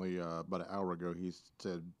 evidently about an hour ago, he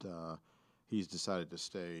said he's decided to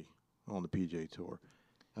stay on the PGA Tour,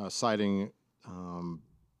 citing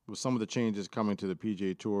with some of the changes coming to the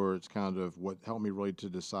PGA Tour. It's kind of what helped me really to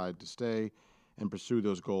decide to stay and pursue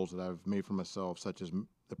those goals that I've made for myself, such as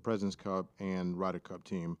the President's Cup and Ryder Cup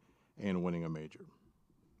team, and winning a major.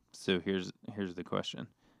 So here's the question: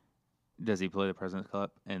 does he play the President's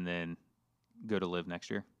Cup and then go to live next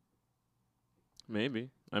year? Maybe.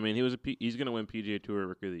 I mean, he's going to win PGA Tour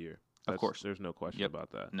Rookie of the Year. Of course, there's no question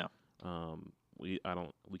about that. No. We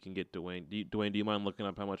can get Dwayne. Dwayne, do you mind looking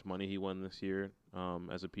up how much money he won this year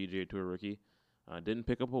as a PGA Tour rookie? Didn't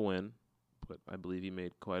pick up a win, but I believe he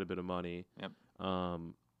made quite a bit of money. Yep.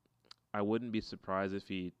 I wouldn't be surprised if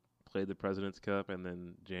he played the President's Cup and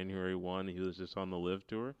then January 1 he was just on the Live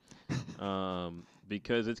Tour.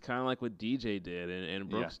 Because it's kind of like what DJ did and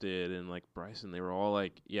Brooks did and like Bryson. They were all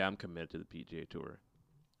like, yeah, I'm committed to the PGA Tour.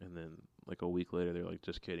 And then like a week later, they're like,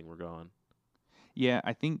 just kidding, we're gone. Yeah,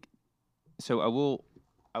 I think so. I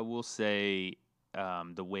will say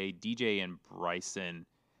the way DJ and Bryson,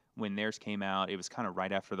 when theirs came out, it was kind of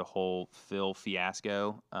right after the whole Phil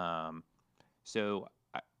fiasco. So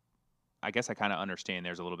I guess I kind of understand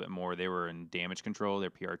there's a little bit more. They were in damage control.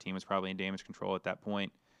 Their PR team was probably in damage control at that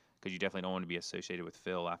point because you definitely don't want to be associated with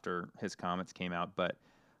Phil after his comments came out. But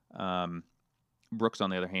Brooks, on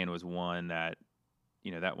the other hand, was one that,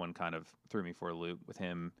 that one kind of threw me for a loop with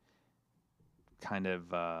him kind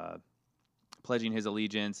of pledging his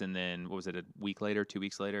allegiance and then, what was it, 2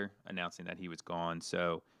 weeks later, announcing that he was gone.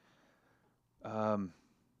 So, I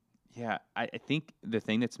think the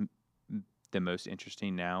thing that's the most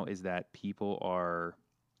interesting now is that people are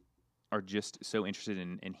just so interested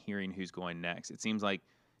in hearing who's going next. It seems like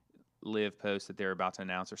Liv posts that they're about to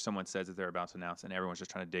announce, or someone says that they're about to announce, and everyone's just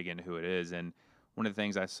trying to dig into who it is. And one of the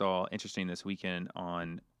things I saw interesting this weekend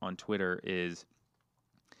on Twitter is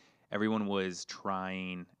everyone was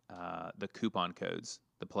trying the coupon codes,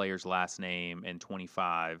 the player's last name and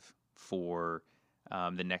 25 for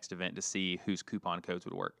the next event to see whose coupon codes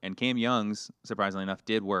would work. And Cam Young's, surprisingly enough,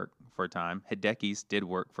 did work for a time. Hideki's did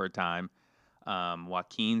work for a time.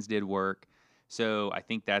 Joaquin's did work. So I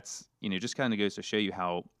think that's, just kind of goes to show you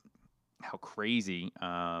how crazy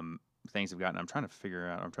things have gotten. I'm trying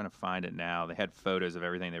to find it now. They had photos of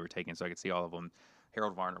everything they were taking so I could see all of them.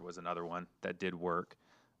 Harold Varner was another one that did work.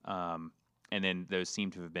 And then those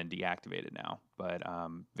seem to have been deactivated now. But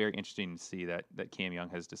very interesting to see that Cam Young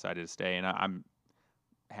has decided to stay. And I'm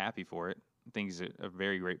happy for it. I think he's a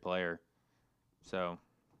very great player. So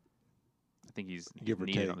I think he's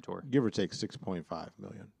needed on the tour. Give or take $6.5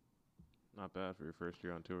 million. Not bad for your first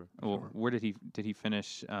year on tour. Well, sure. Where did he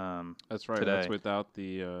finish? That's right. Today? That's without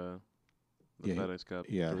the FedEx Cup.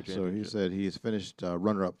 Yeah. So he said he's finished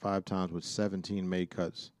runner-up 5 times with 17 made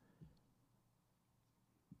cuts.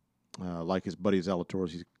 Like his buddy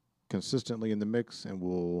Zalatoris, he's consistently in the mix and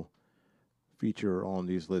will feature on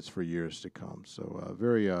these lists for years to come. So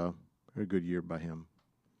very good year by him.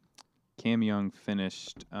 Cam Young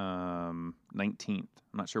finished 19th. I'm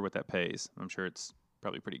not sure what that pays. I'm sure it's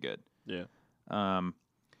probably pretty good. Yeah.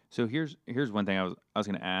 So here's one thing I was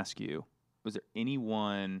going to ask you. Was there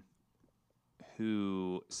anyone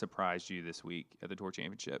who surprised you this week at the Tour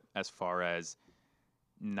Championship as far as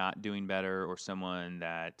not doing better, or someone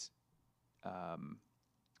that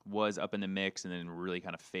was up in the mix and then really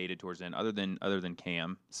kind of faded towards the end, other than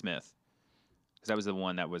Cam Smith? Because that was the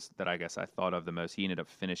one that I guess I thought of the most. He ended up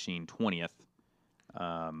finishing 20th.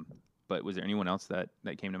 But was there anyone else that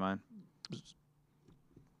came to mind?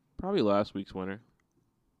 Probably last week's winner.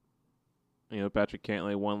 Patrick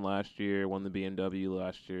Cantlay won last year, won the BMW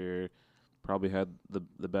last year. Probably had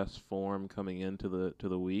the best form coming into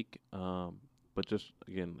the week. But just,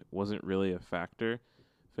 again, it wasn't really a factor.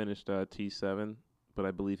 Finished T7, but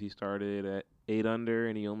I believe he started at 8 under,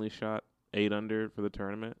 and he only shot 8 under for the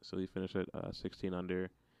tournament. So he finished at 16 under.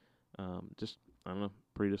 Just, I don't know,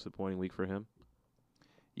 pretty disappointing week for him.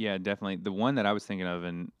 Yeah, definitely. The one that I was thinking of,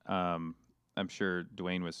 and I'm sure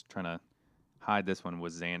Dwayne was trying to hide this one,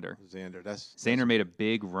 was Xander. Xander made a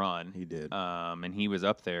big run. He did. And he was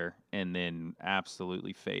up there and then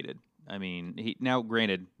absolutely faded. I mean, now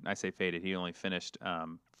granted, I say faded, he only finished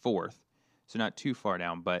 4th, so not too far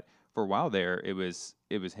down. But for a while there, it was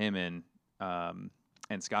him and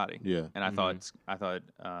Scotty. Yeah. And I thought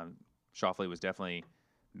Schauffele was definitely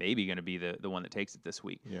maybe going to be the one that takes it this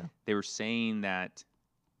week. Yeah. They were saying that,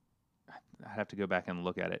 I'd have to go back and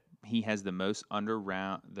look at it, he has the most under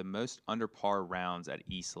par rounds at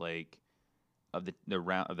East Lake of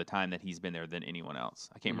the time that he's been there than anyone else.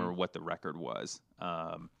 I can't remember what the record was.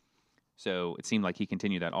 So it seemed like he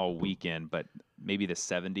continued that all weekend, but maybe the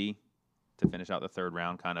 70 to finish out the third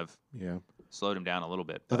round kind of slowed him down a little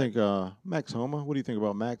bit. I think Max Homa, what do you think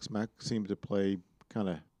about Max? Max seems to play kind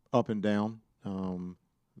of up and down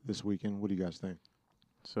this weekend. What do you guys think?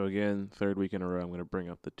 So, again, third week in a row, I'm going to bring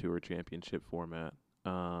up the Tour Championship format.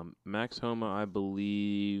 Max Homa, I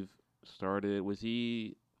believe, started, was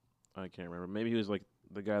he, I can't remember, maybe he was like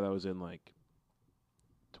the guy that was in like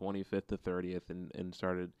 25th to 30th and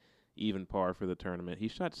started even par for the tournament. He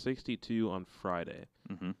shot 62 on Friday.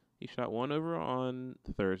 Mm-hmm. He shot 1 over on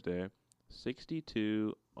Thursday,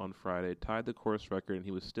 62 on Friday, tied the course record, and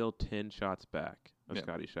he was still 10 shots back of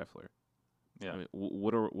Scottie Scheffler. Yeah. I mean,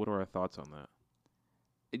 what are our thoughts on that?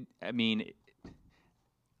 I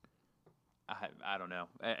don't know.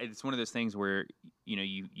 It's one of those things where,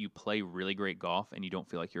 you play really great golf and you don't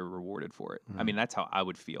feel like you're rewarded for it. Mm-hmm. I mean, that's how I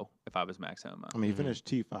would feel if I was Max Homa. I mean, he finished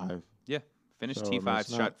T5. Yeah. Finished So,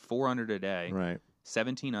 T5, shot 4 under today. Right.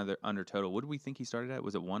 17 under total. What did we think he started at?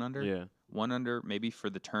 Was it 1 under? Yeah. 1 under maybe for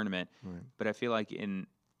the tournament. Right. But I feel like in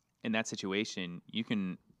that situation, you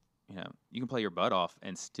can play your butt off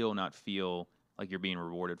and still not feel like you're being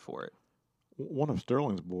rewarded for it. One of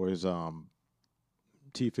Sterling's boys,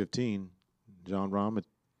 T15, John Rahm,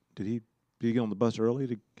 did he get on the bus early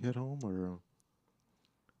to get home, or?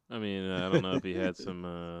 I mean, I don't know if he had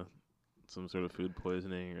some sort of food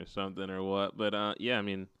poisoning or something or what, but yeah, I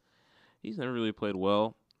mean, he's never really played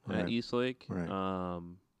well at Eastlake. Right.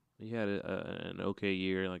 He had an okay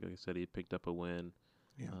year, like I said, he picked up a win.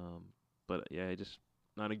 Yeah. But yeah, just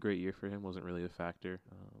not a great year for him. Wasn't really a factor.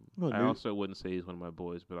 Well, I also wouldn't say he's one of my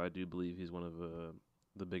boys, but I do believe he's one of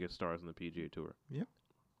the biggest stars on the PGA Tour. Yep.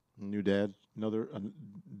 New dad, another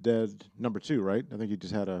dad number 2, right? I think he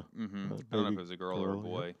just had a. Mm-hmm. I don't know if it was a girl or a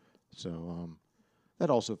boy. Yeah. So that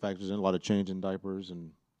also factors in a lot of change in diapers,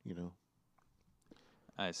 and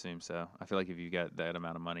I assume so. I feel like if you've got that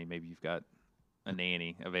amount of money, maybe you've got a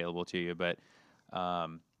nanny available to you. But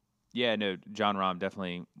yeah, no, John Rahm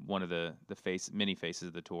definitely one of the many faces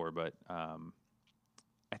of the tour. But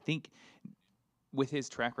I think with his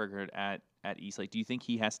track record at Eastlake, do you think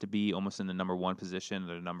he has to be almost in the number 1 position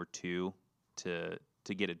or the number 2 to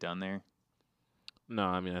get it done there? No,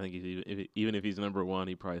 I mean, I think even if he's number 1,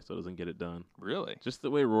 he probably still doesn't get it done. Really? Just the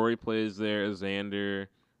way Rory plays there, Xander.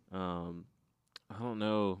 I don't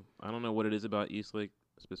know what it is about Eastlake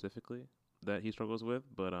specifically that he struggles with,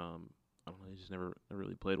 but I don't know. He's just never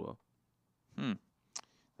really played well.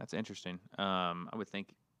 That's interesting. I would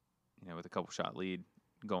think, with a couple shot lead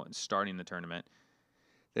starting the tournament,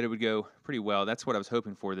 that it would go pretty well. That's what I was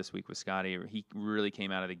hoping for this week with Scottie. He really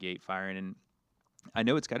came out of the gate firing, and I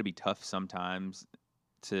know it's got to be tough sometimes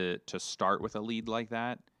to start with a lead like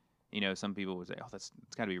that. Some people would say, "Oh, it's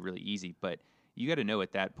got to be really easy," but you got to know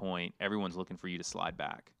at that point, everyone's looking for you to slide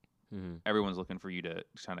back. Mm-hmm. Everyone's looking for you to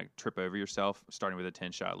kind of trip over yourself, starting with a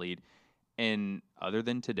 10-shot lead. And other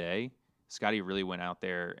than today, Scottie really went out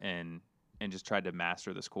there and just tried to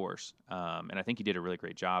master this course. And I think he did a really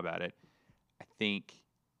great job at it. I think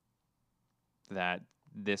that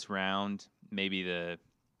this round, maybe the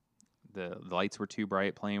lights were too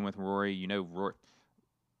bright playing with Rory. Rory,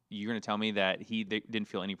 you're going to tell me that he didn't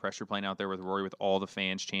feel any pressure playing out there with Rory with all the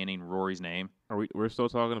fans chanting Rory's name? We're still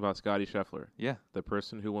talking about Scottie Scheffler. Yeah. The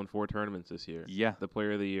person who won 4 tournaments this year. Yeah. The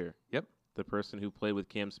player of the year. Yep. The person who played with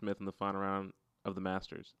Cam Smith in the final round of the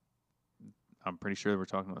Masters. I'm pretty sure we're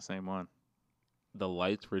talking about the same one. The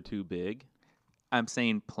lights were too big? I'm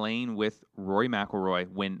saying playing with Rory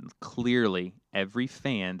McIlroy when clearly every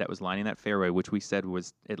fan that was lining that fairway, which we said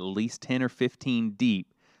was at least 10 or 15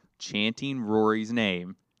 deep, chanting Rory's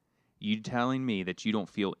name. You telling me that you don't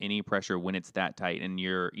feel any pressure when it's that tight and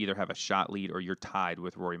you're either have a shot lead or you're tied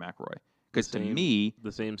with Rory McIlroy? Because to me,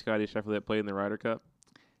 the same Scottie Scheffler that played in the Ryder Cup.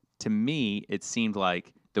 To me, it seemed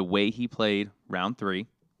like the way he played round 3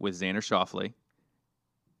 with Xander Schauffele,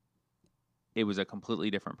 it was a completely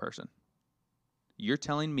different person. You're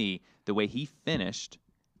telling me the way he finished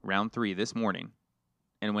round 3 this morning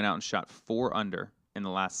and went out and shot 4 under in the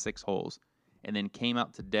last 6 holes, and then came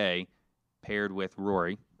out today paired with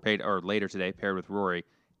Rory. Later today, paired with Rory,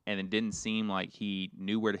 and it didn't seem like he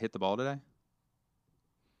knew where to hit the ball today?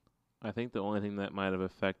 I think the only thing that might have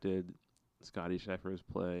affected Scottie Scheffler's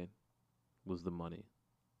play was the money.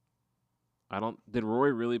 Did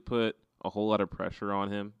Rory really put a whole lot of pressure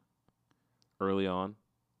on him early on?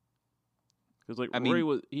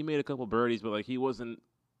 Because he made a couple birdies, but he wasn't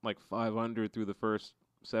 5 under through the first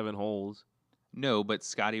 7 holes. No, but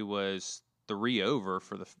Scottie was 3 over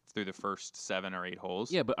through the first 7 or 8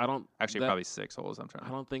 holes. Yeah, but probably 6 holes. I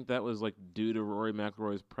don't think that was due to Rory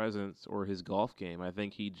McIlroy's presence or his golf game. I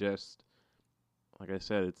think he just Like I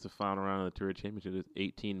said, it's the final round of the Tour Championship.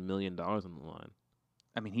 There's $18 million on the line.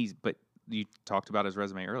 I mean, but you talked about his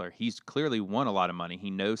resume earlier. He's clearly won a lot of money.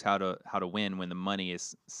 He knows how to win when the money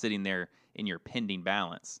is sitting there in your pending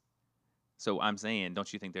balance. So I'm saying,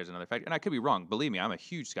 don't you think there's another factor? And I could be wrong. Believe me, I'm a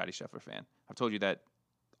huge Scotty Scheffler fan. I've told you that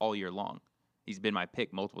all year long. He's been my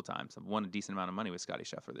pick multiple times. I've won a decent amount of money with Scotty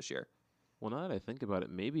Scheffler this year. Well, now that I think about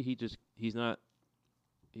it, maybe he just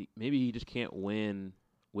can't win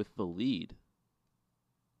with the lead.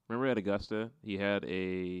 Remember at Augusta, he had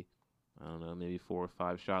a, I don't know, maybe 4 or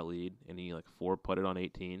 5 shot lead, and he 4 putted on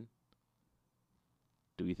 18.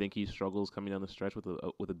 Do we think he struggles coming down the stretch with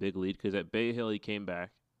a big lead? Because at Bay Hill he came back,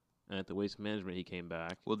 and at the Waste Management he came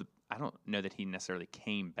back. Well, I don't know that he necessarily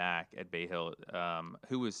came back at Bay Hill.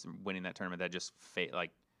 Who was winning that tournament? That just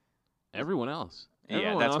everyone else. Yeah,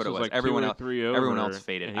 Everyone that's else what it was. Like everyone 2 or else, 3 over, everyone else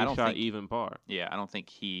faded. And I he don't shot think even par. Yeah, I don't think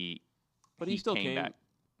he. But he still came back.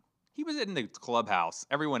 He was in the clubhouse.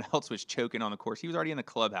 Everyone else was choking on the course. He was already in the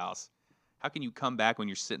clubhouse. How can you come back when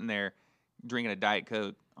you're sitting there drinking a Diet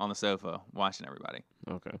Coke on the sofa watching everybody?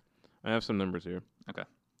 Okay. I have some numbers here.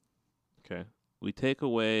 Okay. We take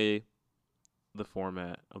away the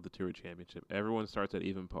format of the Tour Championship. Everyone starts at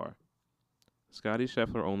even par. Scotty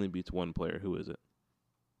Scheffler only beats one player. Who is it?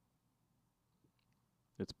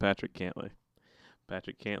 It's Patrick Cantlay.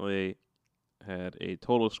 Patrick Cantlay had a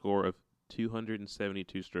total score of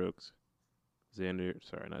 272 strokes. Scotty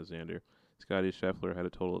Scheffler had a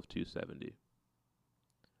total of 270.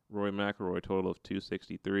 Rory McIlroy total of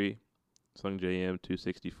 263. Sung J.M.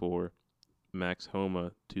 264. Max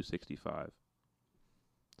Homa 265.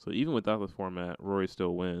 So even without the format, Rory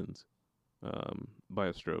still wins by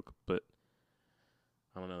a stroke. But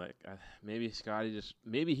I don't know. Maybe Scotty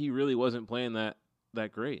maybe he really wasn't playing that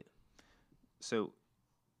great. So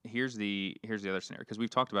here's the other scenario, because we've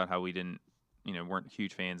talked about how we weren't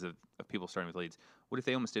huge fans of people starting with leads. What if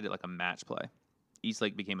they almost did it like a match play? East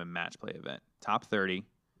Lake became a match play event. Top 30,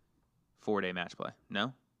 4-day match play.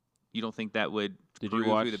 No? You don't think that would prove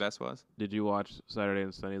who the best was? Did you watch Saturday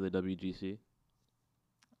and Sunday, the WGC?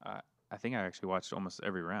 I think I actually watched almost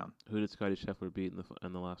every round. Who did Scotty Scheffler beat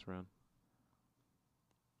in the last round?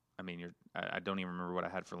 I mean, I don't even remember what I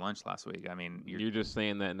had for lunch last week. I mean, you're just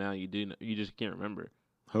saying that now. You just can't remember.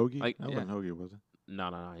 Hoagie? That wasn't Hoagie, was it?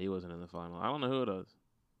 No, he wasn't in the final. I don't know who it was.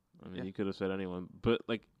 I mean, you could have said anyone, but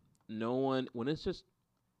no one. When it's just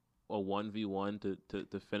a 1v1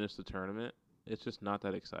 to finish the tournament, it's just not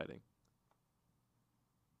that exciting.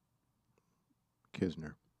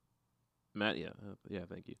 Kisner. Matt,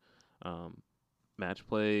 thank you. Match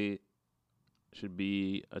play should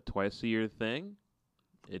be a twice-a-year thing.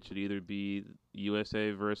 It should either be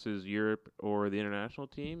USA versus Europe or the international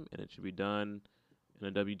team, and it should be done in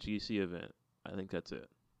a WGC event. I think that's it.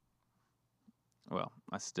 Well,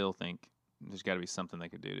 I still think there's got to be something they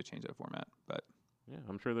could do to change that format. But yeah,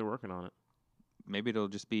 I'm sure they're working on it. Maybe it'll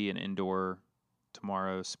just be an indoor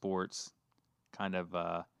tomorrow sports kind of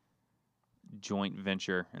joint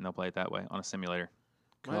venture, and they'll play it that way on a simulator.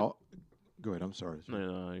 Go ahead. I'm sorry.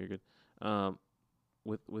 No, you're good.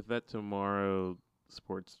 With that tomorrow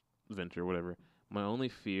sports venture, whatever, my only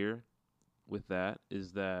fear with that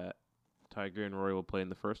is that Tiger and Rory will play in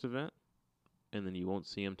the first event, and then you won't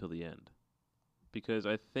see them till the end. Because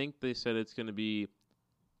I think they said it's going to be,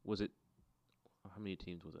 how many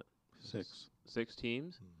teams was it? 6. 6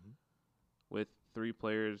 teams with 3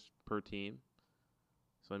 players per team.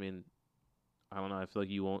 So, I mean, I don't know. I feel like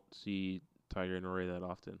you won't see Tiger and Rory that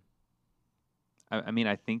often. I mean,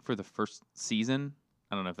 I think for the first season,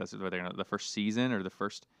 I don't know if that's what they're going to, the first season or the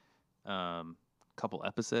first couple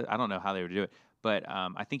episodes. I don't know how they would do it. But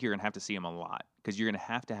I think you're going to have to see them a lot because you're going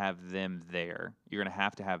to have them there. You're going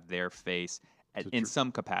to have their face in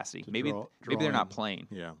some capacity. Maybe they're not playing.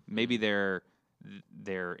 Yeah. Maybe they're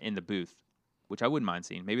in the booth, which I wouldn't mind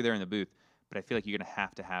seeing. Maybe they're in the booth, but I feel like you're going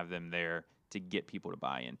to have them there to get people to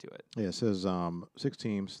buy into it. Yeah, it says 6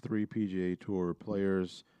 teams, 3 PGA Tour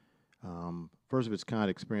players. First of its kind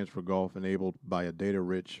experience for golf enabled by a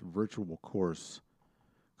data-rich virtual course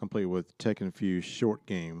complete with tech-infused short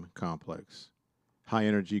game complex.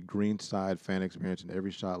 High-energy greenside fan experience in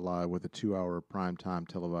every shot live with a 2-hour primetime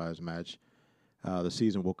televised match. The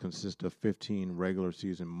season will consist of 15 regular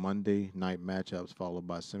season Monday night matchups followed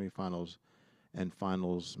by semifinals and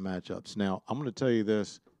finals matchups. Now, I'm going to tell you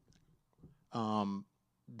this.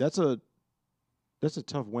 That's a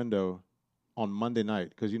tough window on Monday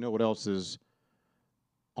night because you know what else is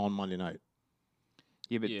on Monday night?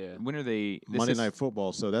 Yeah, but when are they? Monday Night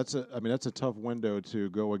Football. So that's a tough window to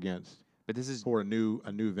go against. But this is for a new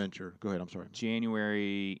venture. Go ahead. I'm sorry.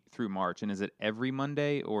 January through March, and is it every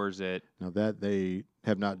Monday or is it? Now that they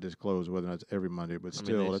have not disclosed whether or not it's every Monday, but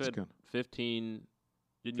still, they that's said good. 15.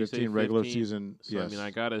 Didn't you say 15 regular season. So yes. I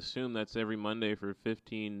gotta assume that's every Monday for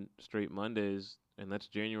 15 straight Mondays, and that's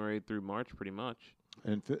January through March, pretty much.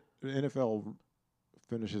 And the NFL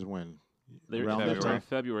finishes when? They're Around that time?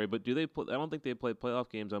 February, but do they? I don't think they play playoff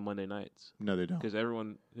games on Monday nights. No, they don't. Because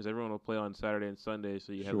everyone will play on Saturday and Sunday,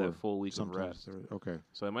 so you have Sure. that full week Sometimes of rest. okay.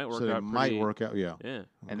 So it might work So out. it might work out. Yeah. Yeah.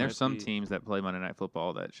 And there's some teams that play Monday Night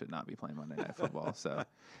Football that should not be playing Monday Night Football. So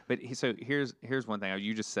here's one thing.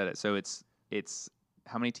 You just said it. So it's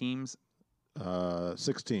how many teams?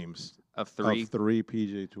 6 teams Of 3? Of 3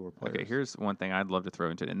 PGA Tour players. Okay, here's one thing I'd love to throw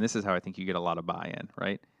into it, and this is how I think you get a lot of buy-in,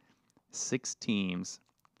 right? 6 teams,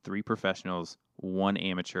 3 professionals, 1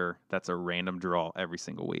 amateur. That's a random draw every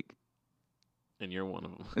single week. And you're one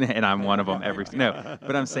of them. And I'm one of them no.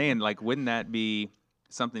 But I'm saying, like, wouldn't that be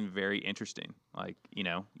something very interesting? Like,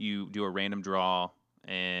 you do a random draw,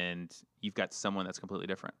 and you've got someone that's completely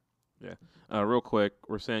different. Yeah. Real quick,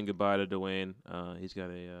 we're saying goodbye to Dwayne. He's got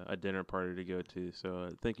a dinner party to go to. So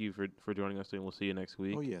thank you for joining us, and we'll see you next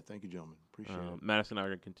week. Oh, yeah. Thank you, gentlemen. Appreciate it. Madison and I are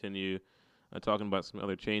going to continue talking about some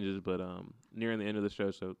other changes, but nearing the end of the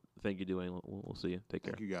show, so thank you, Dwayne. We'll see you. Take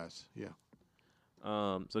care. Thank you, guys. Yeah.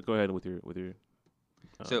 So go ahead with your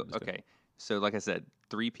So, okay. So, like I said,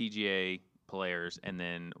 3 PGA players and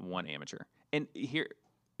then 1 amateur. And hear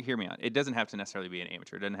me out. It doesn't have to necessarily be an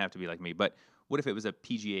amateur. It doesn't have to be like me. But what if it was a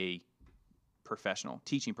PGA professional,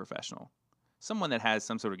 teaching professional, someone that has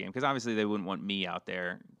some sort of game? Because obviously they wouldn't want me out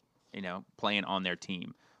there, playing on their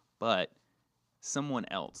team. But someone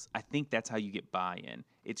else, I think that's how you get buy-in.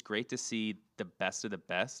 It's great to see the best of the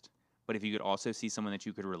best, but if you could also see someone that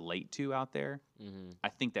you could relate to out there, I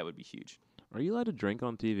think that would be huge. Are you allowed to drink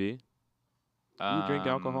on TV? Do you drink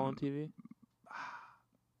alcohol on TV?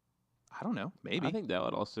 I don't know. Maybe. I think that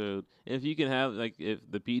would also, if you can have, like, if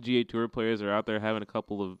the PGA Tour players are out there having a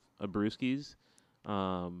couple of brewskis,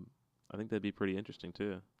 I think that'd be pretty interesting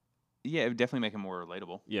too. Yeah, it would definitely make it more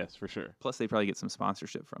relatable. Yes, for sure. Plus, they probably get some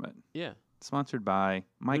sponsorship from it. Yeah. Sponsored by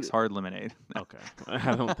Mike's Hard Lemonade. Okay.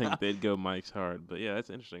 I don't think they'd go Mike's Hard, but yeah, that's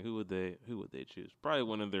interesting. Who would they choose? Probably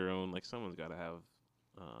one of their own. Like, someone's got to have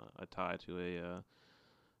a tie to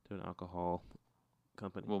an alcohol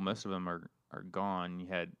company. Well, most of them are gone. You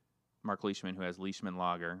had Mark Leishman, who has Leishman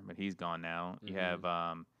Lager, but he's gone now. You have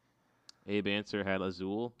Abe Answer had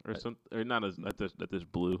Azul or something, or not as that this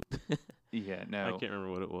blue. Yeah, no, I can't remember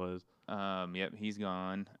what it was. Yep, he's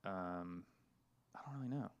gone. I don't really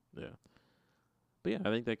know. Yeah, but yeah,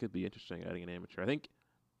 I think that could be interesting. Adding an amateur, I think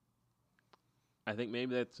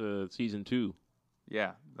maybe that's season 2.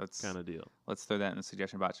 Yeah, that's kind of deal. Let's throw that in the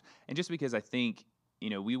suggestion box. And just because I think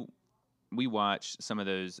we watch some of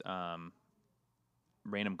those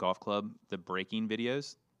random golf club the breaking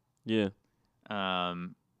videos. Yeah. I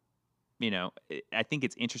think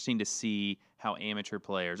it's interesting to see how amateur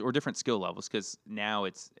players or different skill levels, because now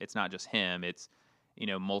it's not just him. It's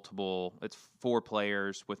multiple. It's 4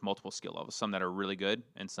 players with multiple skill levels. Some that are really good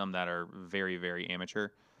and some that are very, very amateur.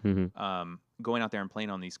 Mm-hmm. Going out there and playing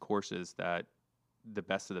on these courses that the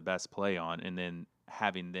best of the best play on, and then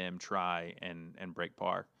having them try and break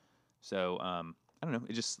par. So I don't know.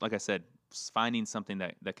 It just, like I said, finding something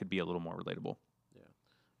that could be a little more relatable. Yeah,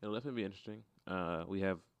 it'll definitely be interesting. We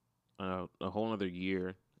have a whole other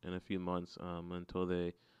year and a few months until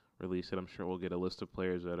they release it. I'm sure we'll get a list of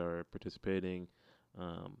players that are participating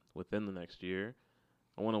within the next year.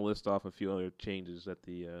 I want to list off a few other changes that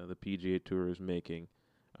the PGA Tour is making.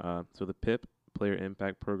 So the PIP, Player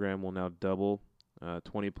Impact Program, will now double.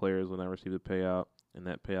 20 players will now receive the payout, and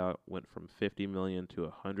that payout went from $50 million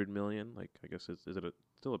to $100 million. Like, I guess is it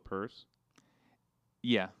still a purse?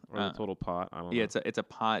 Yeah, or the total pot. I don't know. Yeah, it's a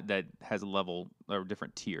pot that has a level or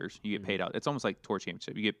different tiers. You get paid out. It's almost like Tour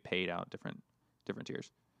Championship. You get paid out different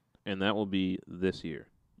tiers. And that will be this year.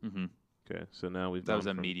 Mm-hmm. Okay, so now we've that was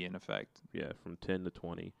a median effect. Yeah, from 10 to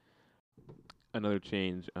 20. Another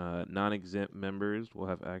change: non-exempt members will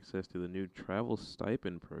have access to the new travel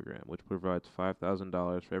stipend program, which provides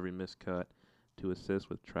 $5,000 for every missed cut to assist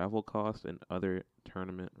with travel costs and other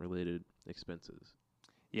tournament-related expenses.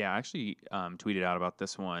 Yeah, I actually tweeted out about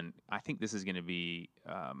this one. I think this is going to be,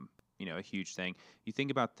 a huge thing. You think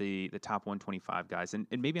about the top 125 guys, and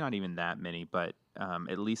maybe not even that many, but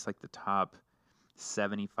at least like the top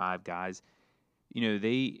 75 guys.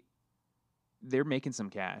 They're making some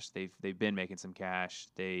cash. They've been making some cash.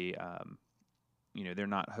 They're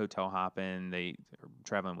not hotel hopping. They are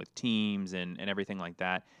traveling with teams and everything like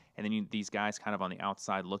that. And then these guys kind of on the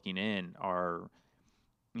outside looking in are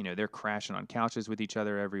they're crashing on couches with each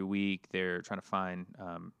other every week. They're trying to find,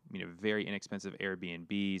 very inexpensive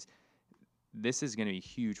Airbnbs. This is going to be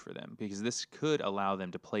huge for them because this could allow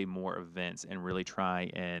them to play more events and really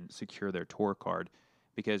try and secure their tour card.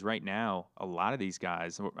 Because right now, a lot of these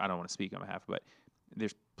guys, I don't want to speak on behalf, but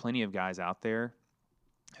there's plenty of guys out there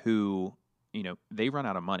who, they run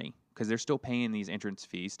out of money because they're still paying these entrance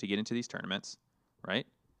fees to get into these tournaments, right?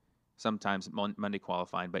 Sometimes Monday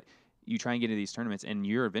qualifying, but you try and get into these tournaments and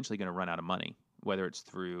you're eventually going to run out of money, whether it's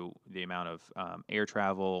through the amount of air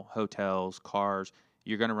travel, hotels, cars.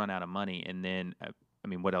 You're going to run out of money. And then,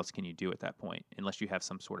 what else can you do at that point unless you have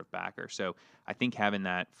some sort of backer? So I think having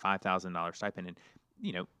that $5,000 stipend, and,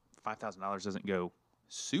 $5,000 doesn't go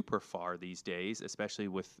super far these days, especially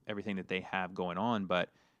with everything that they have going on. But,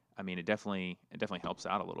 it definitely helps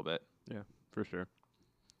out a little bit. Yeah, for sure.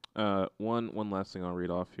 One last thing I'll read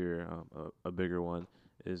off here, a bigger one,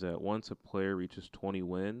 is that once a player reaches 20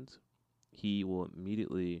 wins, he will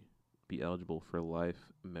immediately be eligible for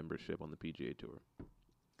life membership on the PGA Tour.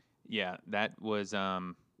 Yeah, that was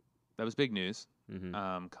big news.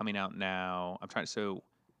 Mm-hmm. Coming out now, so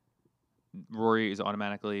Rory is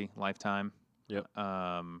automatically lifetime. Yep.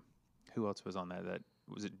 Who else was on that?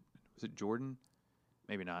 Was it Jordan?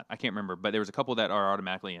 Maybe not. I can't remember. But there was a couple that are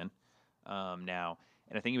automatically in now,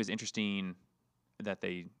 and I think it was interesting that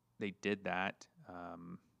they did that. Do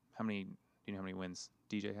you know how many wins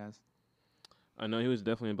DJ has? I know he was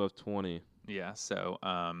definitely above 20. Yeah, so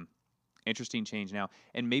interesting change now.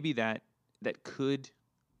 And maybe that could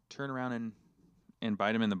turn around and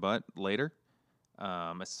bite him in the butt later,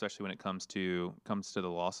 especially when it comes to the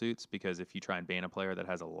lawsuits, because if you try and ban a player that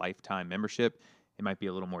has a lifetime membership, it might be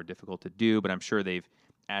a little more difficult to do, but I'm sure they've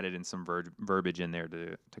added in some verbiage in there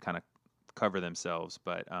to kind of cover themselves.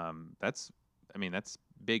 But that's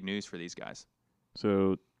big news for these guys.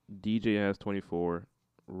 So DJ has 24,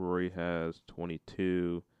 Rory has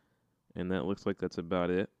 22, and that looks like that's about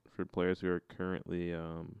it for players who are currently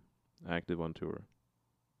active on tour.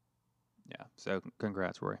 Yeah, so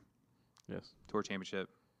congrats, Rory. Yes. Tour championship,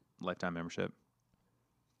 lifetime membership.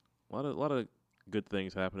 A lot of good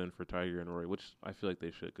things happening for Tiger and Rory, which I feel like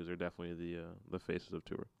they should, because they're definitely the faces of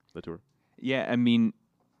the tour. Yeah, and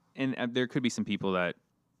there could be some people that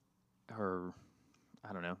are,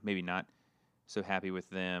 I don't know, maybe not so happy with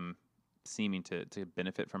them seeming to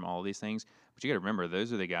benefit from all of these things. But you got to remember,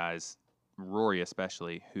 those are the guys, Rory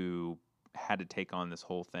especially, who had to take on this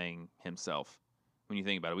whole thing himself. When you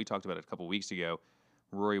think about it, we talked about it a couple weeks ago.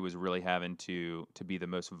 Rory was really having to be the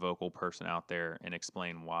most vocal person out there and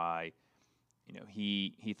explain why,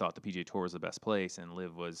 he thought the PGA Tour was the best place and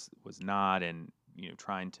LIV was not, and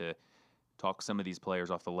trying to talk some of these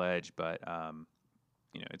players off the ledge. But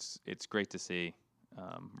it's great to see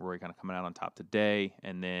Rory kind of coming out on top today,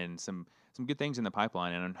 and then some good things in the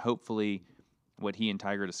pipeline, and hopefully what he and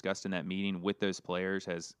Tiger discussed in that meeting with those players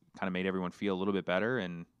has kind of made everyone feel a little bit better,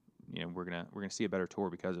 and we're gonna see a better tour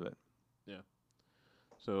because of it. Yeah.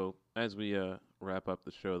 So as we wrap up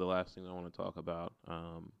the show, the last thing I want to talk about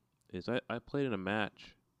is I played in a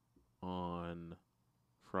match on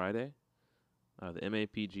Friday. The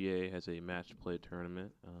MAPGA has a match play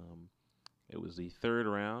tournament. It was the third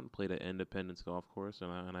round, played at Independence Golf Course,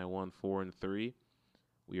 and I won 4-3.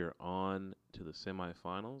 We are on to the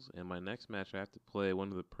semifinals, and my next match I have to play one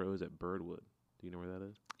of the pros at Birdwood. Do you know where that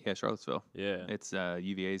is? Yeah, Charlottesville. Yeah. It's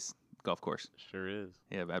UVA's golf course. Sure is.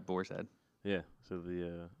 Yeah, at Boar's Head. Yeah, so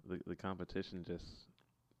the competition just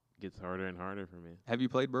gets harder and harder for me. Have you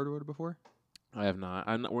played Birdwood before? I have not.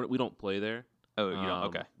 We don't play there. Oh, you don't?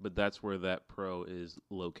 Okay. But that's where that pro is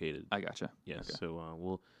located. I gotcha. Yes. Okay.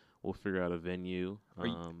 So we'll figure out a venue.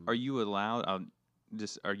 Are you allowed?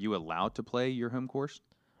 Are you allowed to play your home course?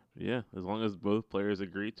 Yeah, as long as both players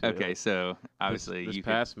agree to it. Okay, so obviously this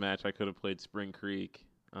past match I could have played Spring Creek,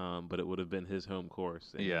 but it would have been his home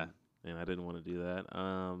course. And, and I didn't want to do that.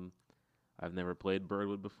 I've never played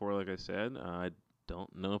Birdwood before, like I said. I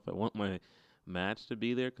don't know if I want my match to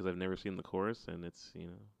be there because I've never seen the course, and it's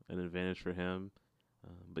an advantage for him.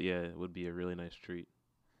 But yeah, it would be a really nice treat.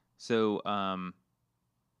 So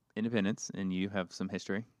Independence, and you have some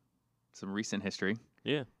history, some recent history.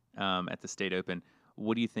 Yeah. At the State Open,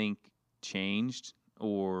 what do you think changed,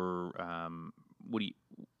 or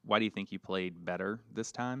why do you think you played better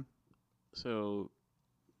this time? So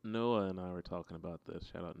Noah and I were talking about this.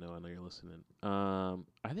 Shout out Noah, I know you're listening. I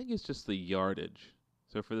think it's just the yardage.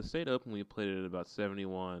 So for the State Open, we played it at about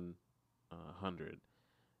 7,100.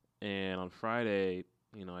 And on Friday,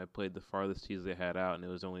 I played the farthest tees they had out, and it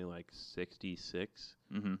was only like 66.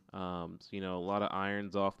 Mm-hmm. So, a lot of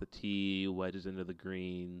irons off the tee, wedges into the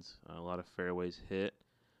greens, a lot of fairways hit,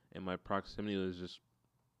 and my proximity was just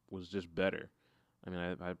was just better. I mean,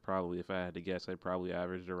 I probably, if I had to guess, I probably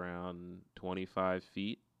averaged around 25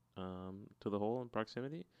 feet to the hole in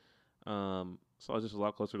proximity. So I was just a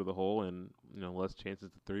lot closer to the hole, and less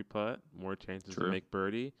chances to three putt, more chances to make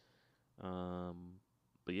birdie.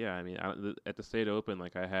 But yeah, I mean, at the State Open,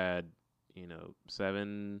 like I had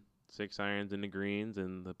 7 6-irons in the greens,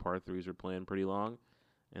 and the par threes were playing pretty long.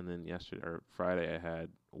 And then Friday, I had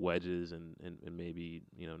wedges and maybe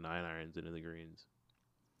 9-irons into the greens.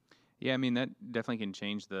 Yeah, I mean that definitely can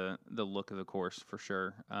change the look of the course for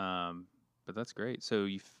sure. But that's great. So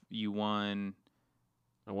you won.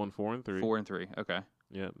 I won 4 and 3. 4 and 3. Okay.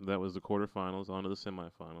 Yeah, that was the quarterfinals. On to the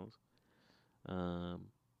semifinals.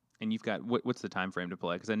 And you've got what's the time frame to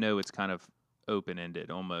play? Because I know it's kind of open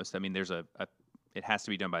ended almost. I mean, there's it has to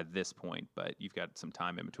be done by this point, but you've got some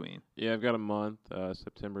time in between. Yeah, I've got a month.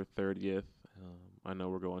 September 30th. I know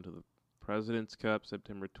we're going to the President's Cup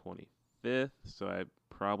September 25th, so I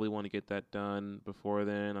probably want to get that done before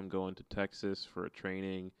then. I'm going to Texas for a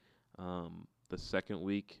training the second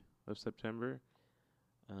week of September,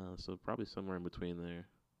 so probably somewhere in between there.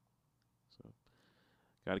 So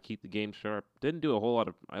got to keep the game sharp. Didn't do a whole lot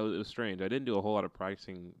of. It was strange. I didn't do a whole lot of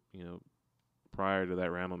practicing, prior to that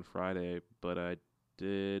round on Friday, but I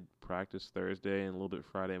did practice Thursday and a little bit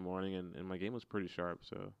Friday morning, and my game was pretty sharp,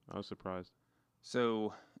 so I was surprised.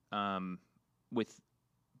 So, with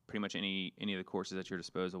pretty much any of the courses at your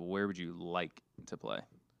disposal, where would you like to play?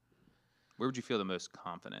 Where would you feel the most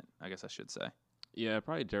confident, I guess I should say? Yeah,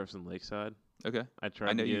 probably Jefferson Lakeside. Okay.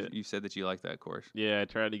 I know you said that you like that course. Yeah, I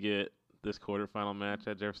tried to get this quarterfinal match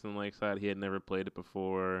at Jefferson Lakeside. He had never played it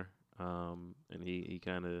before, and he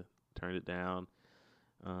kind of turned it down.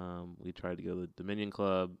 We tried to go to the Dominion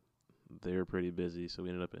Club. They were pretty busy, so we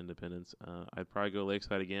ended up at Independence. I'd probably go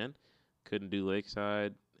Lakeside again. Couldn't do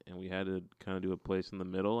Lakeside, and we had to kind of do a place in the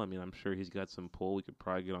middle. I mean, I'm sure he's got some pull. We could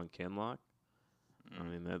probably get on Kenlock. I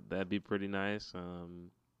mean, that'd be pretty nice.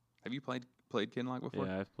 Have you played Kinlock before?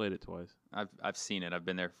 Yeah, I've played it twice. I've seen it. I've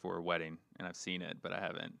been there for a wedding, and I've seen it, but I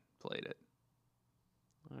haven't played it.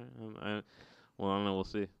 All right, I don't know. We'll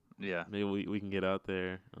see. Yeah. Maybe we can get out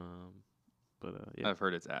there. But yeah. I've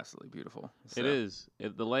heard it's absolutely beautiful. So. It is.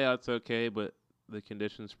 The layout's okay, but the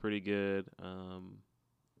condition's pretty good. Yeah,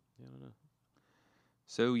 I don't know.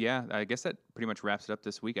 So yeah, I guess that pretty much wraps it up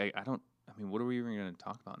this week. I mean, what are we even going to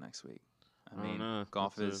talk about next week? I mean,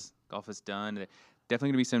 golf is done. Definitely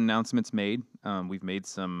going to be some announcements made. We've made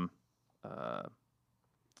some, I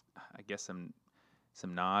guess some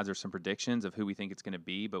nods or some predictions of who we think it's going to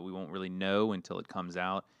be, but we won't really know until it comes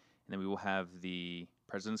out. And then we will have the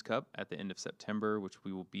President's Cup at the end of September, which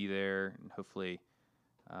we will be there, and hopefully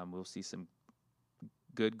we'll see some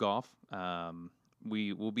good golf.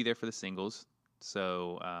 We will be there for the singles,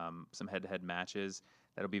 so some head-to-head matches.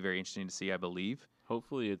 That'll be very interesting to see, I believe.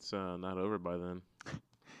 Hopefully it's not over by then.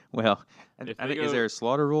 Well, I think is there a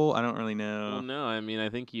slaughter rule? I don't really know. Well, no. I mean, I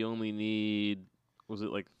think you only need, was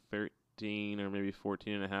it like 13 or maybe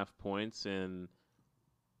 14.5 points? And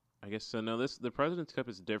I guess so. No, the President's Cup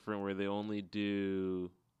is different, where they only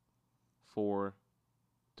do 4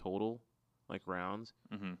 total, like rounds.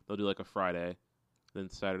 Mm-hmm. They'll do like a Friday, then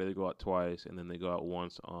Saturday they go out twice, and then they go out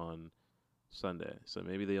once on Sunday. So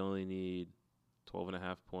maybe they only need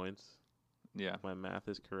 12.5 points. Yeah, if my math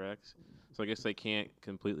is correct. So I guess they can't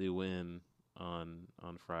completely win on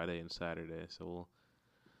Friday and Saturday. So we'll,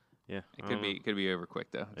 yeah, it could be over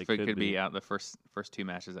quick though. It could be out the first 2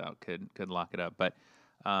 matches out could lock it up. But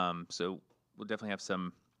so we'll definitely have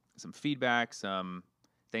some feedback, some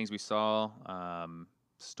things we saw,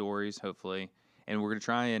 stories hopefully, and we're gonna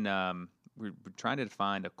try and we're trying to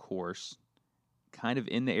find a course kind of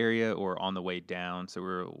in the area or on the way down. So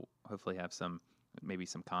we'll hopefully have maybe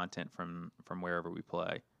some content from wherever we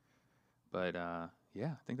play. But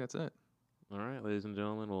yeah, I think that's it. All right, ladies and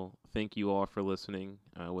gentlemen. Well, thank you all for listening.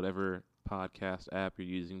 Whatever podcast app you're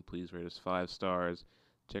using, please rate us 5 stars.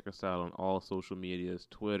 Check us out on all social medias: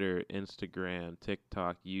 Twitter, Instagram,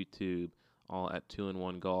 TikTok, YouTube, all at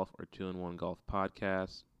 2-in-1 Golf or 2-in-1 Golf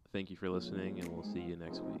Podcast. Thank you for listening, and we'll see you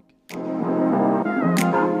next week.